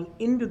more money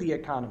into the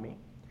economy.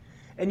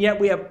 And yet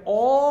we have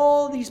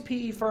all these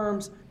PE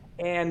firms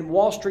and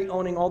Wall Street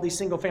owning all these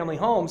single-family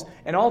homes,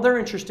 and all they're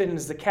interested in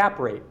is the cap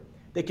rate.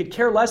 They could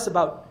care less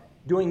about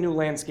doing new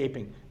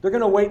landscaping. They're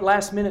going to wait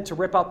last minute to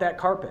rip out that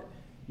carpet,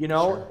 you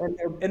know?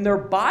 Sure. And their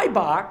buy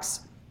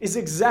box is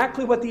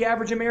exactly what the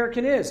average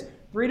American is.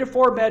 3 to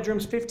 4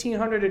 bedrooms,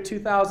 1,500 to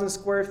 2,000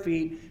 square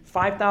feet,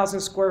 5,000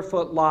 square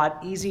foot lot,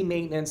 easy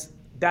maintenance.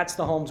 That's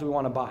the homes we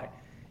want to buy.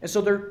 And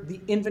so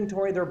the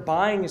inventory they're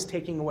buying is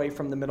taking away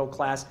from the middle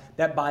class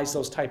that buys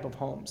those type of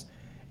homes.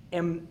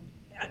 And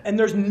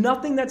there's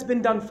nothing that's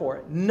been done for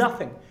it.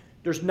 Nothing.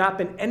 There's not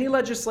been any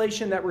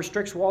legislation that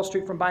restricts Wall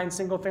Street from buying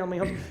single family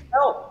homes.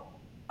 Hell,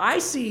 I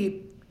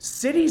see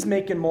cities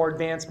making more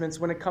advancements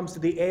when it comes to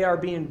the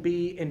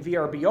ARB&B and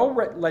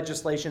VRBO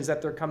legislations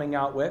that they're coming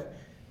out with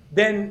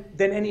than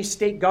any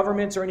state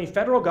governments or any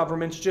federal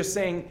governments just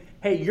saying,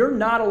 hey, you're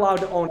not allowed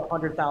to own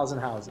 100,000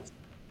 houses.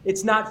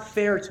 It's not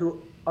fair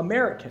to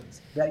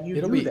Americans that you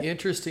do that. It'll be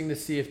interesting to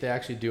see if they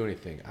actually do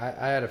anything.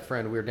 I had a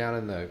friend, we were down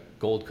in the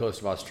Gold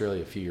Coast of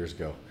Australia a few years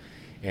ago,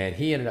 and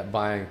he ended up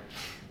buying,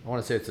 I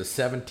want to say it's the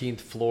 17th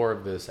floor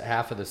of this,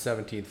 half of the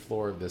 17th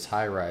floor of this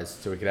high rise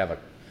so he could have a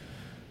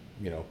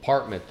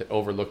apartment that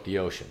overlooked the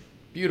ocean.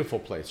 Beautiful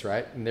place,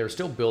 right? And they were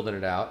still building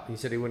it out. He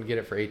said he wouldn't get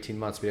it for 18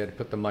 months, but he had to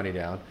put the money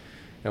down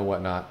and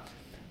whatnot.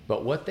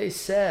 But what they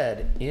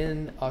said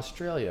in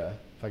Australia,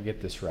 if I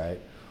get this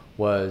right,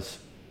 was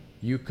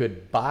you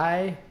could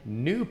buy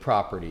new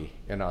property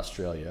in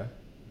Australia,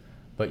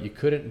 but you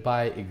couldn't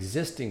buy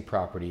existing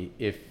property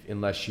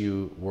unless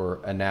you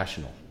were a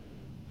national.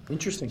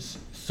 Interesting.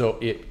 So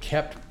it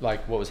kept,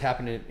 like what was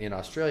happening in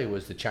Australia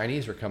was the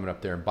Chinese were coming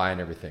up there and buying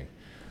everything,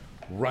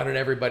 running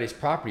everybody's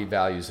property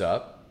values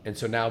up, and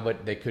so now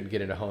but they couldn't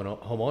get into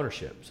home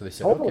ownership. So they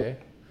said, okay,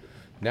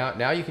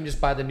 now you can just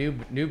buy the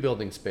new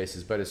building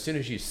spaces, but as soon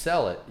as you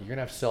sell it, you're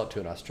gonna have to sell it to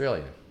an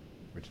Australian,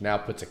 which now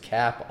puts a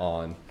cap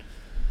on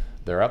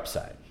their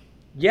upside.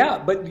 Yeah,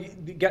 but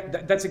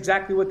that's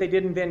exactly what they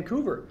did in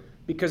Vancouver,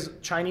 because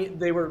Chinese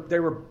they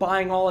were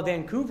buying all of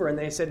Vancouver, and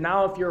they said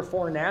now if you're a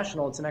foreign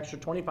national, it's an extra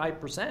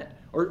 25%,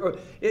 or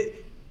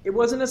it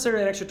wasn't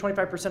necessarily an extra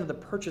 25% of the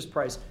purchase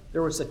price.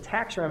 There was a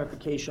tax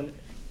ramification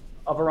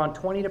of around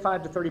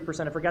 25 to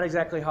 30%. I forgot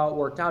exactly how it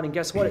worked out, and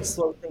guess what? It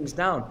slowed things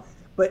down.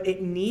 But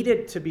it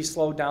needed to be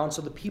slowed down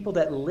so the people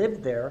that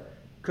lived there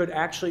could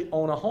actually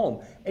own a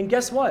home. And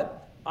guess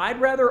what?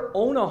 I'd rather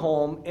own a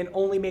home and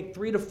only make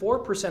 3 to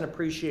 4%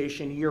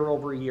 appreciation year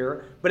over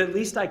year, but at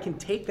least I can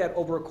take that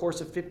over a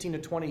course of 15 to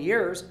 20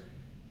 years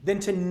than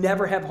to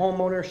never have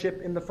home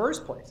ownership in the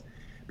first place.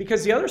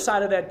 Because the other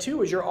side of that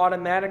too is you're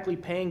automatically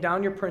paying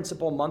down your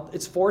principal a month.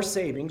 It's forced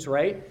savings,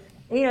 right?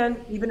 And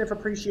even if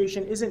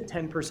appreciation isn't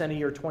 10% a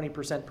year,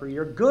 20% per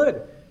year,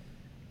 good.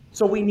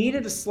 So we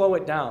needed to slow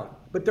it down.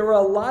 But there were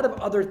a lot of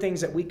other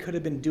things that we could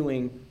have been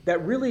doing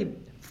that really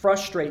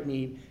frustrate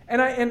me.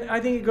 And I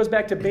think it goes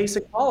back to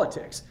basic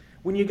politics.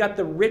 When you got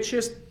the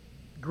richest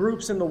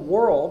groups in the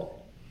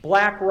world,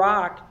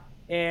 BlackRock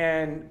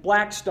and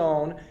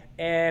Blackstone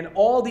and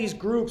all these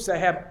groups that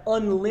have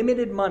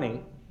unlimited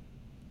money,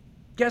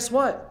 guess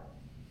what?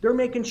 They're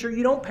making sure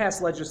you don't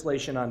pass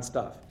legislation on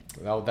stuff.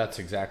 Oh, that's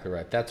exactly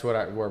right. That's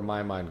where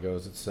my mind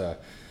goes. It's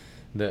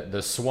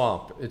the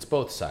swamp. It's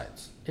both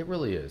sides. It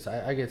really is.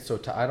 I get so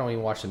I don't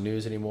even watch the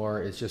news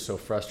anymore. It's just so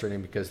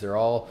frustrating because they're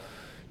all,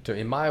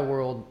 in my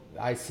world,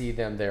 I see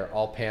them. They're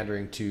all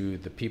pandering to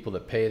the people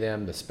that pay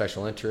them, the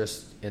special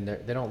interests, and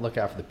they don't look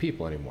out for the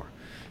people anymore.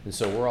 And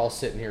so we're all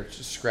sitting here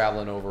just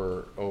scrabbling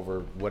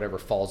over whatever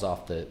falls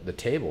off the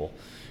table,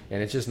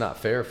 and it's just not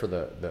fair for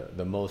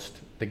the most.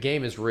 The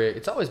game is rigged.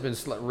 It's always been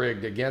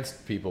rigged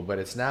against people, but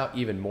it's now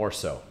even more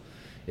so.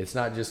 It's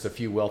not just a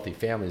few wealthy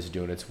families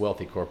doing it, it's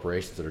wealthy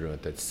corporations that are doing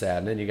it. That's sad.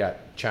 And then you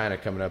got China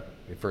coming up,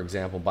 for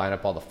example, buying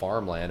up all the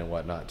farmland and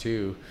whatnot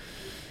too.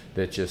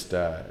 That just,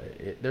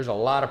 there's a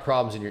lot of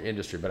problems in your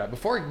industry. But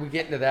before we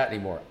get into that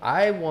anymore,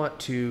 I want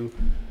to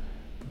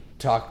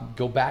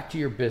go back to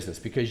your business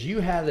because you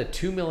had the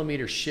 2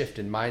 millimeter shift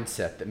in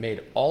mindset that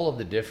made all of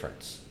the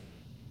difference.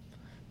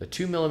 The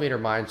 2 millimeter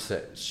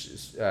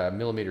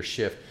millimeter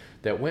shift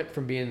that went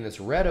from being in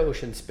this red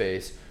ocean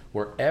space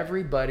where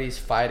everybody's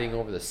fighting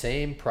over the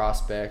same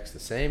prospects, the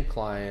same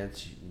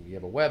clients. You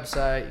have a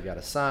website, you got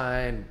a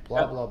sign,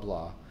 blah, blah,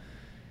 blah.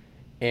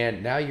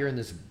 And now you're in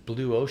this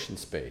blue ocean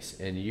space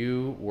and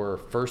you were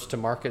first to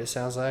market, it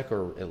sounds like,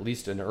 or at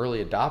least an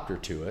early adopter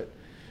to it.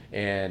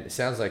 And it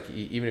sounds like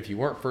even if you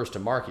weren't first to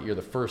market, you're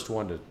the first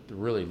one to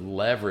really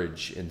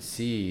leverage and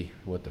see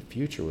what the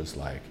future was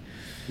like.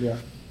 Yeah.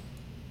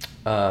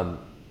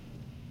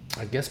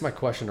 I guess my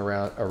question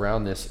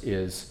around this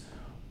is,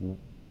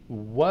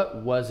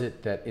 what was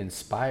it that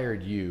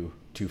inspired you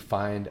to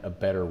find a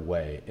better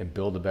way and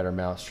build a better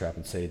mousetrap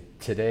and say,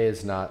 today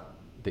is not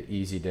the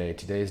easy day,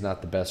 today is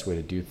not the best way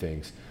to do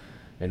things?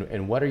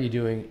 And what are you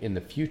doing in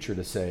the future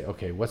to say,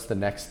 okay, what's the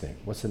next thing?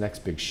 What's the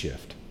next big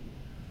shift?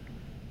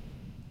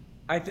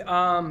 I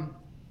don't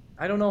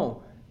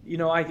know.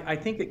 I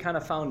think it kind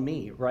of found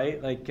me,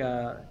 right? Like,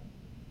 I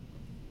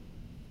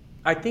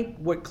think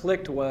what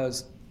clicked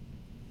was,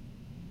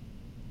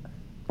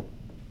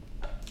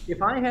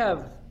 if I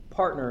have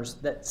partners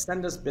that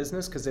send us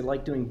business because they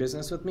like doing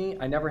business with me,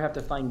 I never have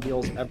to find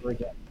deals ever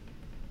again.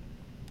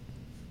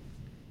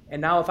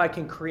 And now if I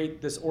can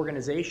create this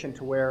organization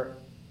to where,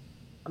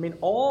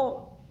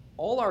 all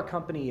our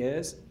company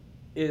is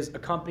a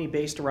company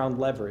based around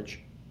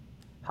leverage.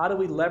 How do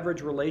we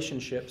leverage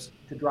relationships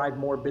to drive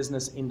more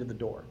business into the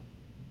door?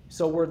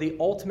 So we're the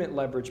ultimate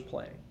leverage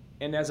play.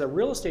 And as a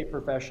real estate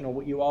professional,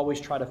 what you always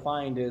try to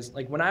find is,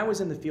 like when I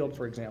was in the field,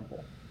 for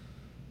example,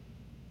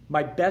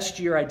 my best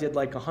year I did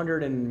like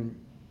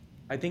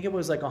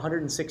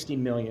 160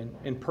 million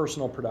in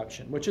personal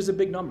production, which is a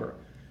big number.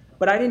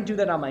 But I didn't do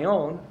that on my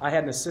own. I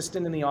had an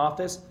assistant in the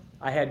office.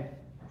 I had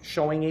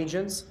showing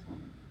agents.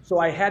 So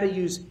I had to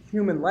use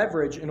human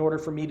leverage in order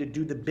for me to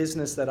do the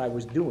business that I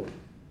was doing.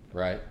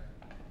 Right.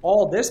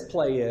 All this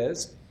play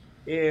is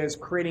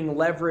creating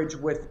leverage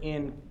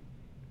within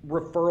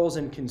referrals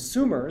and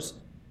consumers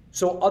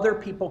so other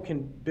people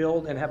can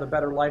build and have a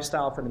better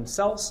lifestyle for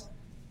themselves,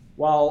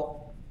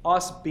 while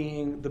us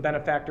being the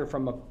benefactor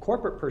from a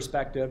corporate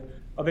perspective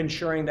of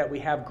ensuring that we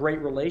have great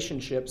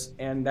relationships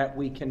and that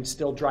we can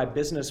still drive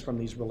business from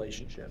these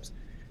relationships.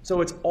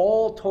 So it's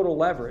all total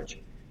leverage.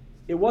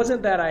 It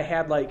wasn't that I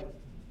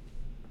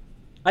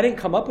didn't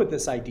come up with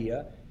this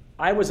idea.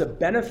 I was a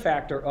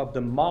benefactor of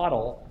the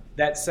model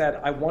that said,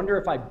 I wonder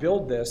if I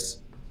build this,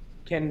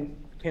 can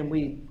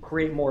we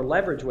create more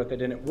leverage with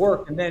it? And it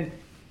worked. And then,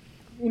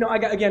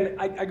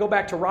 I go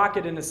back to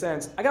Rocket in a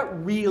sense. I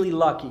got really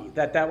lucky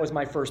that was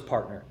my first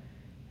partner.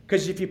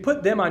 Because if you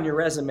put them on your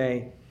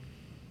resume,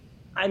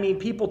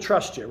 people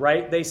trust you,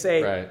 right? They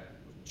say, right,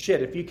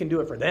 shit, if you can do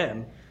it for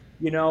them,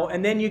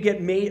 and then you get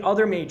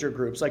other major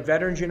groups, like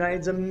Veterans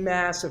United's a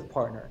massive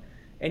partner,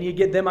 and you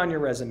get them on your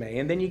resume.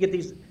 And then you get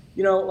these,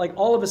 like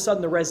all of a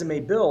sudden the resume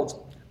builds.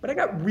 But I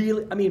got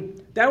really,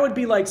 that would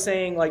be like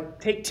saying,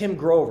 like, take Tim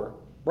Grover,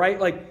 right?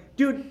 Like,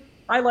 dude,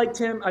 I like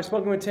Tim. I've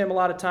spoken with Tim a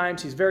lot of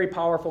times. He's a very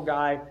powerful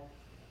guy.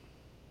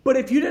 But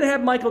if you didn't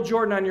have Michael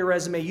Jordan on your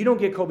resume, you don't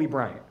get Kobe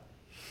Bryant.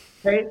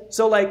 Okay?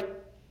 So, like,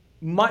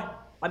 right?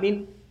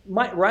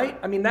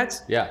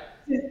 That's, yeah.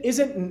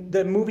 Isn't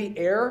the movie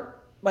Air?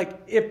 Like,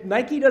 if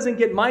Nike doesn't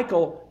get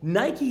Michael,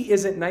 Nike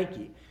isn't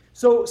Nike.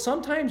 So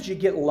sometimes you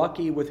get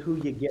lucky with who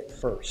you get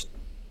first.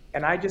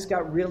 And I just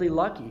got really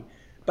lucky.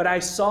 But I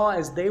saw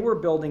as they were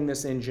building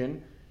this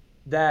engine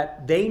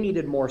that they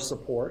needed more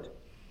support.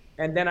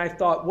 And then I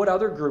thought, what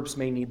other groups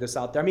may need this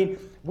out there?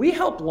 We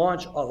helped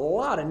launch a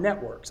lot of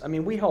networks.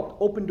 We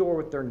helped Open Door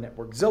with their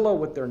network, Zillow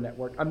with their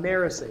network,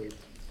 AmeriSave,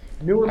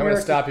 New American. I'm going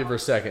to stop you for a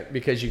second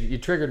because you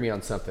triggered me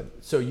on something.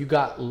 So you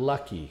got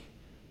lucky.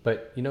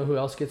 But you know who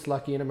else gets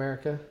lucky in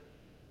America?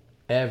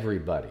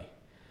 Everybody.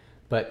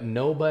 But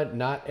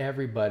not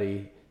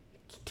everybody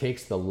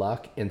takes the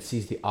luck and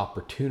sees the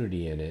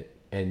opportunity in it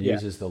and Yeah.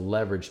 uses the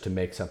leverage to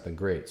make something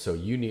great. So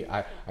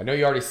I know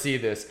you already see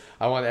this.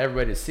 I want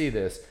everybody to see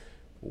this.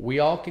 We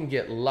all can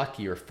get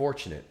lucky or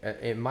fortunate.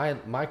 In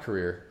my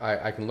career,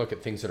 I can look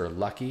at things that are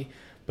lucky,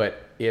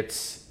 but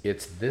it's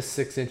this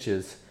 6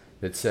 inches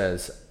that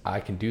says I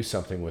can do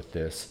something with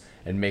this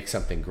and make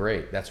something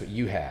great. That's what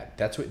you had.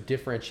 That's what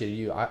differentiated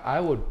you.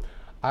 I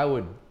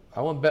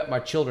won't bet my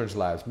children's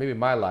lives, maybe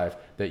my life,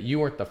 that you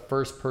weren't the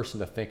first person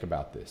to think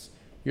about this.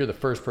 You're the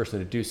first person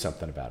to do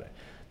something about it.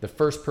 The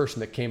first person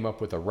that came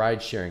up with a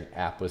ride-sharing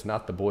app was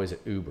not the boys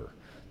at Uber.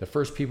 The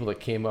first people that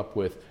came up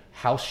with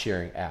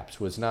house-sharing apps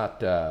was not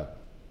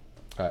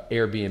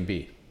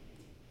Airbnb,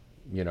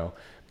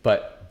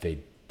 but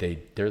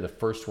they're the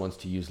first ones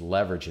to use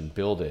leverage and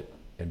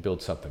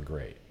build something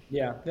great.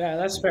 Yeah,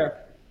 that's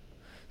fair.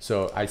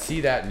 So I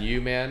see that in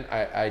you, man.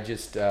 I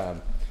just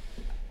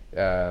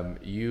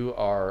you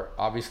are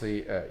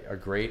obviously a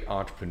great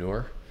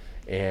entrepreneur,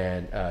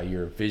 and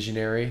you're a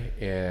visionary,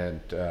 and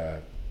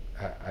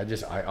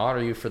I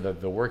honor you for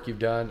the work you've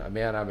done,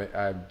 man.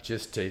 I'm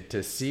just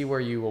to see where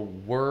you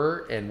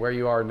were and where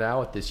you are now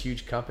with this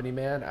huge company,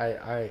 man.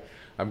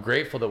 I'm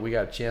grateful that we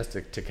got a chance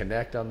to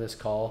connect on this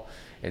call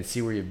and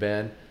see where you've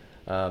been.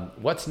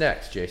 What's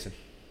next, Jason?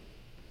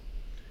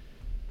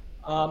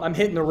 I'm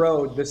hitting the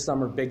road this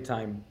summer big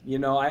time.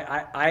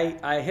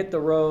 I hit the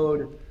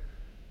road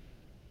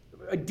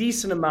a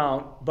decent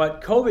amount,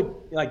 but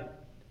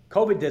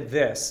COVID did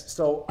this.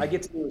 So I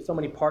get to do so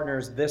many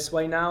partners this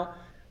way now,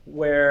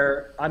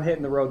 where I'm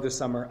hitting the road this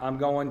summer.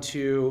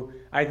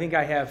 I think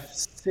I have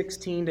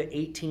 16 to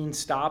 18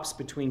 stops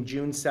between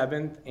June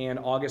 7th and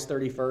August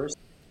 31st.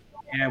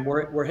 And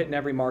we're hitting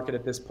every market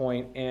at this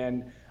point.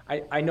 And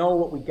I know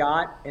what we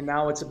got, and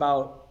now it's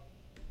about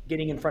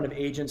getting in front of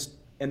agents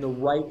and the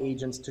right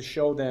agents to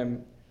show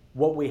them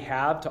what we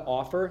have to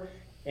offer,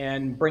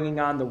 and bringing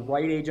on the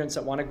right agents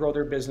that want to grow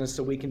their business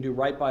so we can do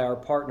right by our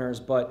partners.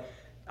 But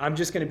I'm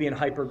just going to be in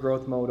hyper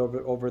growth mode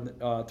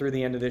through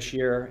the end of this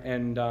year,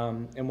 and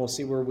we'll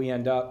see where we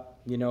end up,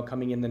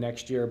 coming in the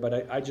next year.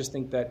 But I just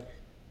think that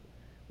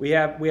we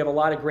have a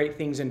lot of great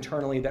things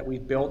internally that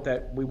we've built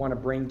that we want to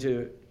bring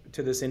to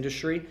this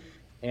industry,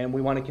 and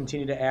we want to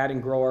continue to add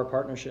and grow our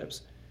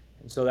partnerships.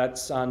 And so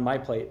that's on my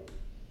plate.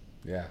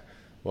 Yeah.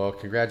 Well,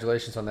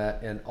 congratulations on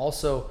that. And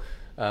also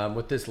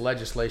with this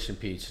legislation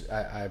piece,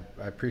 I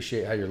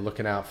appreciate how you're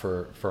looking out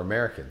for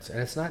Americans. And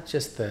it's not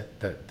just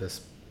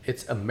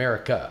it's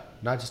America,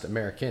 not just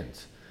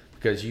Americans,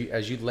 because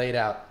as you laid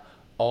out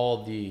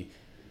all the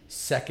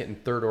second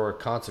and third order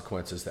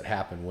consequences that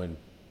happen when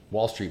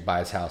Wall Street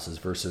buys houses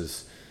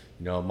versus,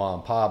 mom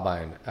and pop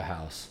buying a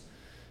house,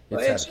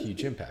 it's had a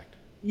huge impact.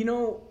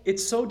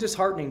 It's so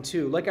disheartening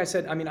too. Like I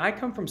said, I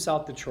come from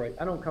South Detroit.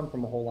 I don't come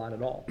from a whole lot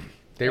at all.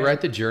 They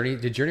write the Journey.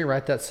 Did Journey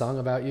write that song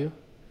about you?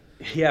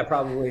 Yeah,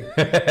 probably.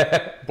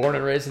 Born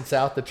and raised in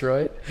South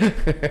Detroit.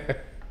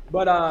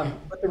 But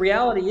the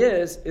reality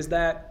is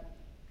that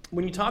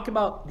when you talk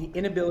about the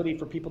inability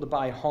for people to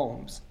buy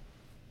homes,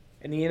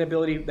 and the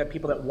inability that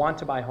people that want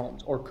to buy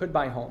homes or could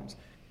buy homes,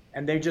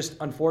 and they just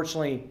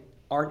unfortunately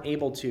aren't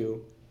able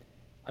to.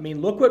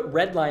 Look what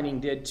redlining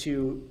did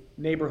to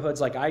neighborhoods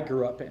like I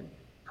grew up in.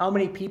 How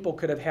many people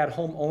could have had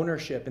home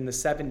ownership in the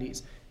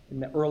 70s, in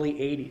the early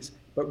 80s,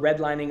 but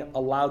redlining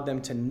allowed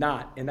them to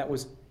not, and that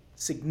was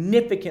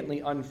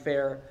significantly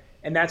unfair.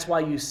 And that's why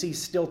you see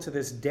still to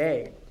this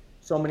day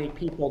so many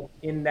people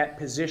in that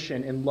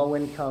position in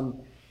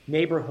low-income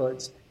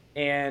neighborhoods,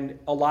 and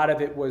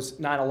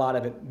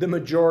the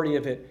majority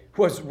of it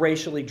was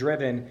racially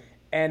driven,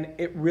 and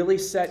it really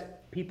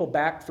set people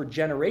back for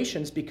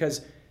generations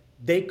because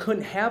they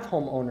couldn't have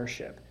home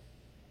ownership.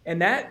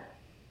 And that,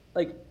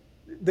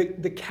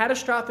 the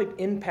catastrophic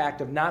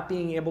impact of not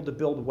being able to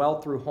build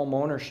wealth through home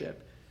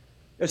ownership,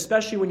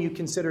 especially when you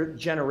consider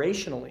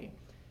generationally,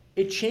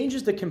 it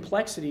changes the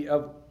complexity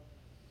of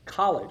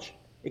college.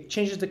 It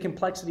changes the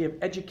complexity of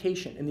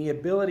education and the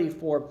ability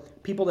for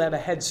people to have a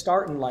head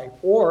start in life,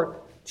 or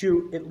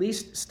to at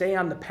least stay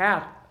on the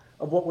path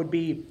of what would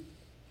be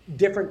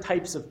different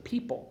types of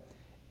people.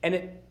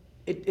 And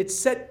it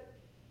set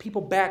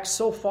people back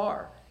so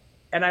far.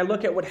 And I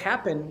look at what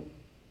happened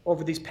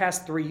over these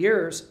past 3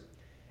 years,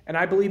 and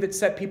I believe it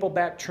set people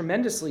back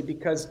tremendously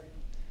because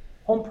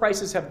home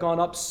prices have gone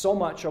up so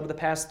much over the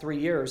past 3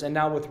 years. And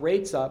now with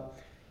rates up,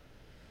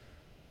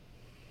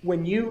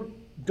 when you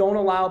don't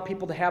allow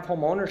people to have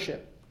home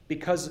ownership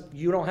because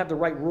you don't have the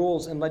right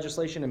rules and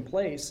legislation in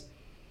place,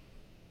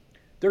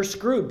 they're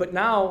screwed. But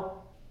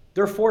now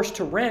they're forced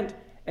to rent,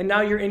 and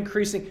now you're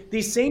increasing.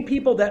 These same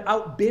people that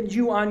outbid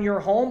you on your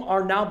home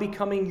are now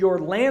becoming your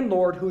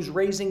landlord who's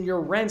raising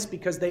your rents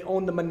because they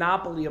own the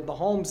monopoly of the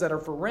homes that are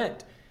for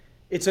rent.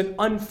 It's an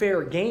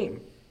unfair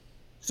game.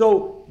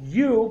 So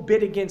you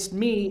bid against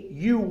me,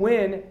 you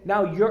win.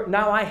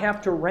 Now I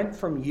have to rent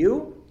from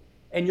you,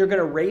 and you're going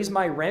to raise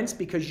my rents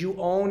because you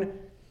own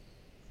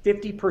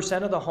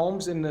 50% of the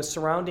homes in the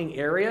surrounding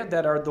area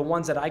that are the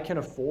ones that I can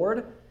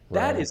afford.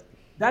 Right.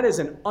 That is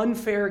an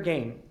unfair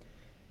game.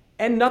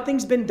 And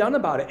nothing's been done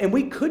about it. And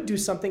we could do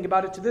something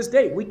about it to this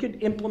day. We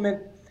could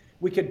implement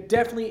We could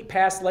definitely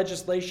pass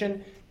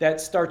legislation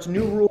that starts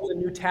new rules and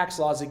new tax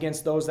laws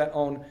against those that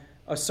own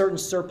a certain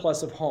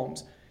surplus of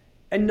homes.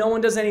 And no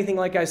one does anything,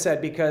 like I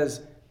said,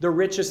 because the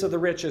richest of the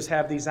richest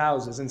have these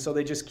houses. And so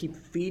they just keep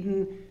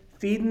feeding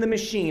the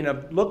machine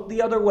of look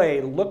the other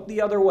way, look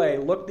the other way,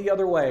 look the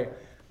other way.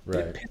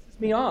 Right. It pisses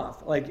me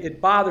off. Like,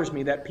 it bothers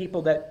me that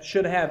people that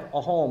should have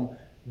a home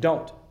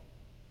don't.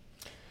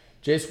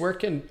 Jace, where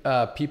can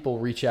people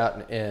reach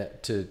out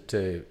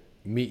to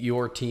meet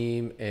your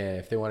team, and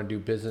if they want to do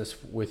business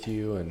with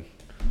you and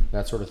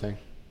that sort of thing?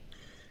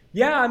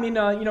 Yeah, I mean,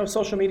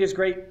 social media is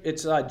great.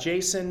 It's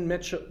Jason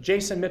Mitchell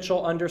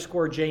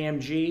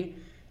 _JMG.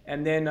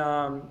 And then,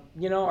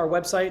 our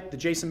website,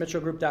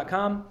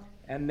 thejasonmitchellgroup.com.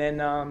 And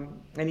then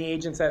any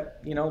agents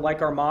that,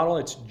 like our model,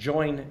 it's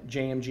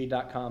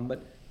joinjmg.com.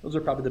 But those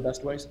are probably the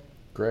best ways.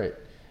 Great.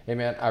 Hey,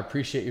 man, I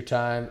appreciate your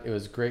time. It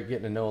was great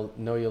getting to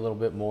know you a little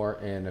bit more.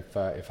 And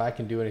if I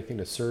can do anything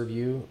to serve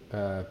you,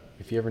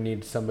 if you ever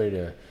need somebody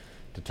to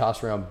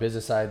toss around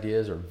business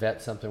ideas or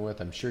vet something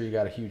with, I'm sure you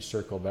got a huge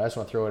circle, but I just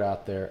want to throw it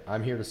out there.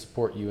 I'm here to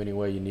support you any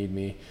way you need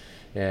me.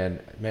 And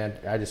man,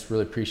 I just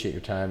really appreciate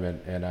your time.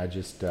 And I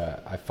just,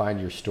 I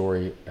find your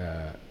story,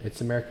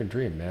 it's American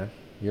dream, man.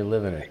 You're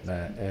living it.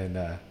 And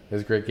it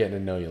was great getting to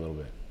know you a little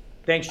bit.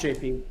 Thanks,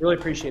 JP. Really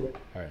appreciate it.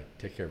 All right.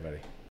 Take care, buddy.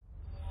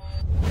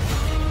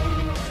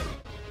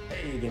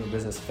 Hey, Game of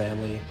Business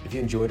family. If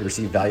you enjoyed or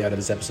received value out of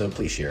this episode,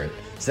 please share it.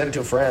 Send it to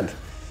a friend.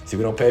 See,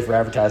 we don't pay for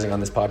advertising on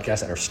this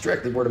podcast and are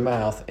strictly word of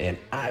mouth, and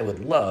I would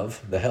love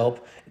the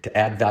help to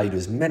add value to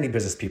as many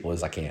business people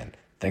as I can.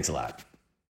 Thanks a lot.